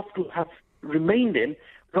who would love to have remained in,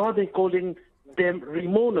 rather than calling them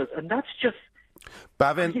Remoaners, and that's just.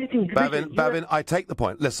 Bavin, I take the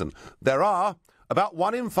point. Listen, there are about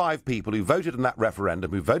 1 in 5 people who voted in that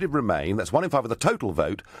referendum, who voted Remain, that's 1 in 5 of the total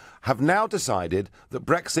vote, have now decided that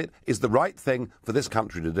Brexit is the right thing for this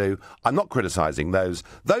country to do. I'm not criticising those.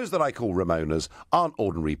 Those that I call Remoaners aren't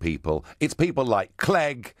ordinary people. It's people like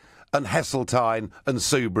Clegg and Heseltine and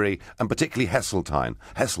Soubry, and particularly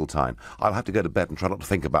Heseltine. I'll have to go to bed and try not to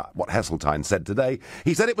think about what Heseltine said today.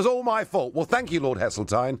 He said it was all my fault. Well, thank you, Lord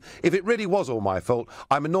Heseltine. If it really was all my fault,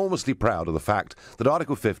 I'm enormously proud of the fact that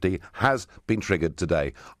Article 50 has been triggered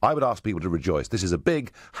today. I would ask people to rejoice. This is a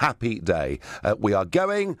big, happy day. We are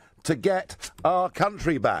going to get our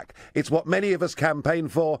country back. It's what many of us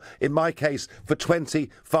campaigned for, in my case, for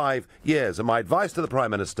 25 years. And my advice to the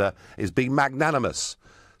Prime Minister is be magnanimous.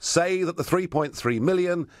 Say that the 3.3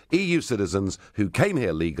 million EU citizens who came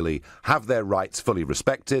here legally have their rights fully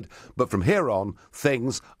respected, but from here on,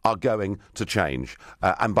 things are going to change.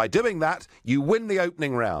 And by doing that, you win the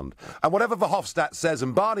opening round. And whatever Verhofstadt says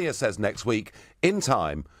and Barnier says next week, in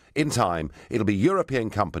time, it'll be European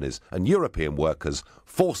companies and European workers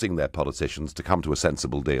forcing their politicians to come to a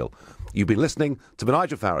sensible deal. You've been listening to the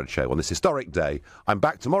Nigel Farage Show on this historic day. I'm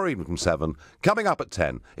back tomorrow evening from 7. Coming up at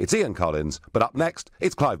 10, it's Ian Collins, but up next,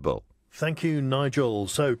 it's Clive Bull. Thank you, Nigel.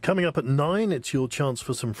 So, coming up at 9, it's your chance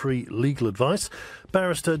for some free legal advice.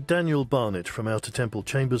 Barrister Daniel Barnett from Outer Temple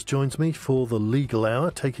Chambers joins me for the Legal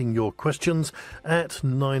Hour, taking your questions at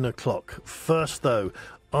 9 o'clock. First, though,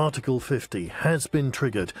 Article 50 has been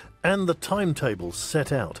triggered and the timetable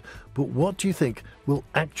set out. But what do you think will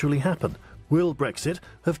actually happen? Will Brexit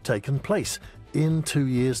have taken place in 2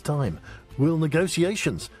 years' time? Will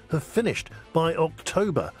negotiations have finished by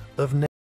October of next year?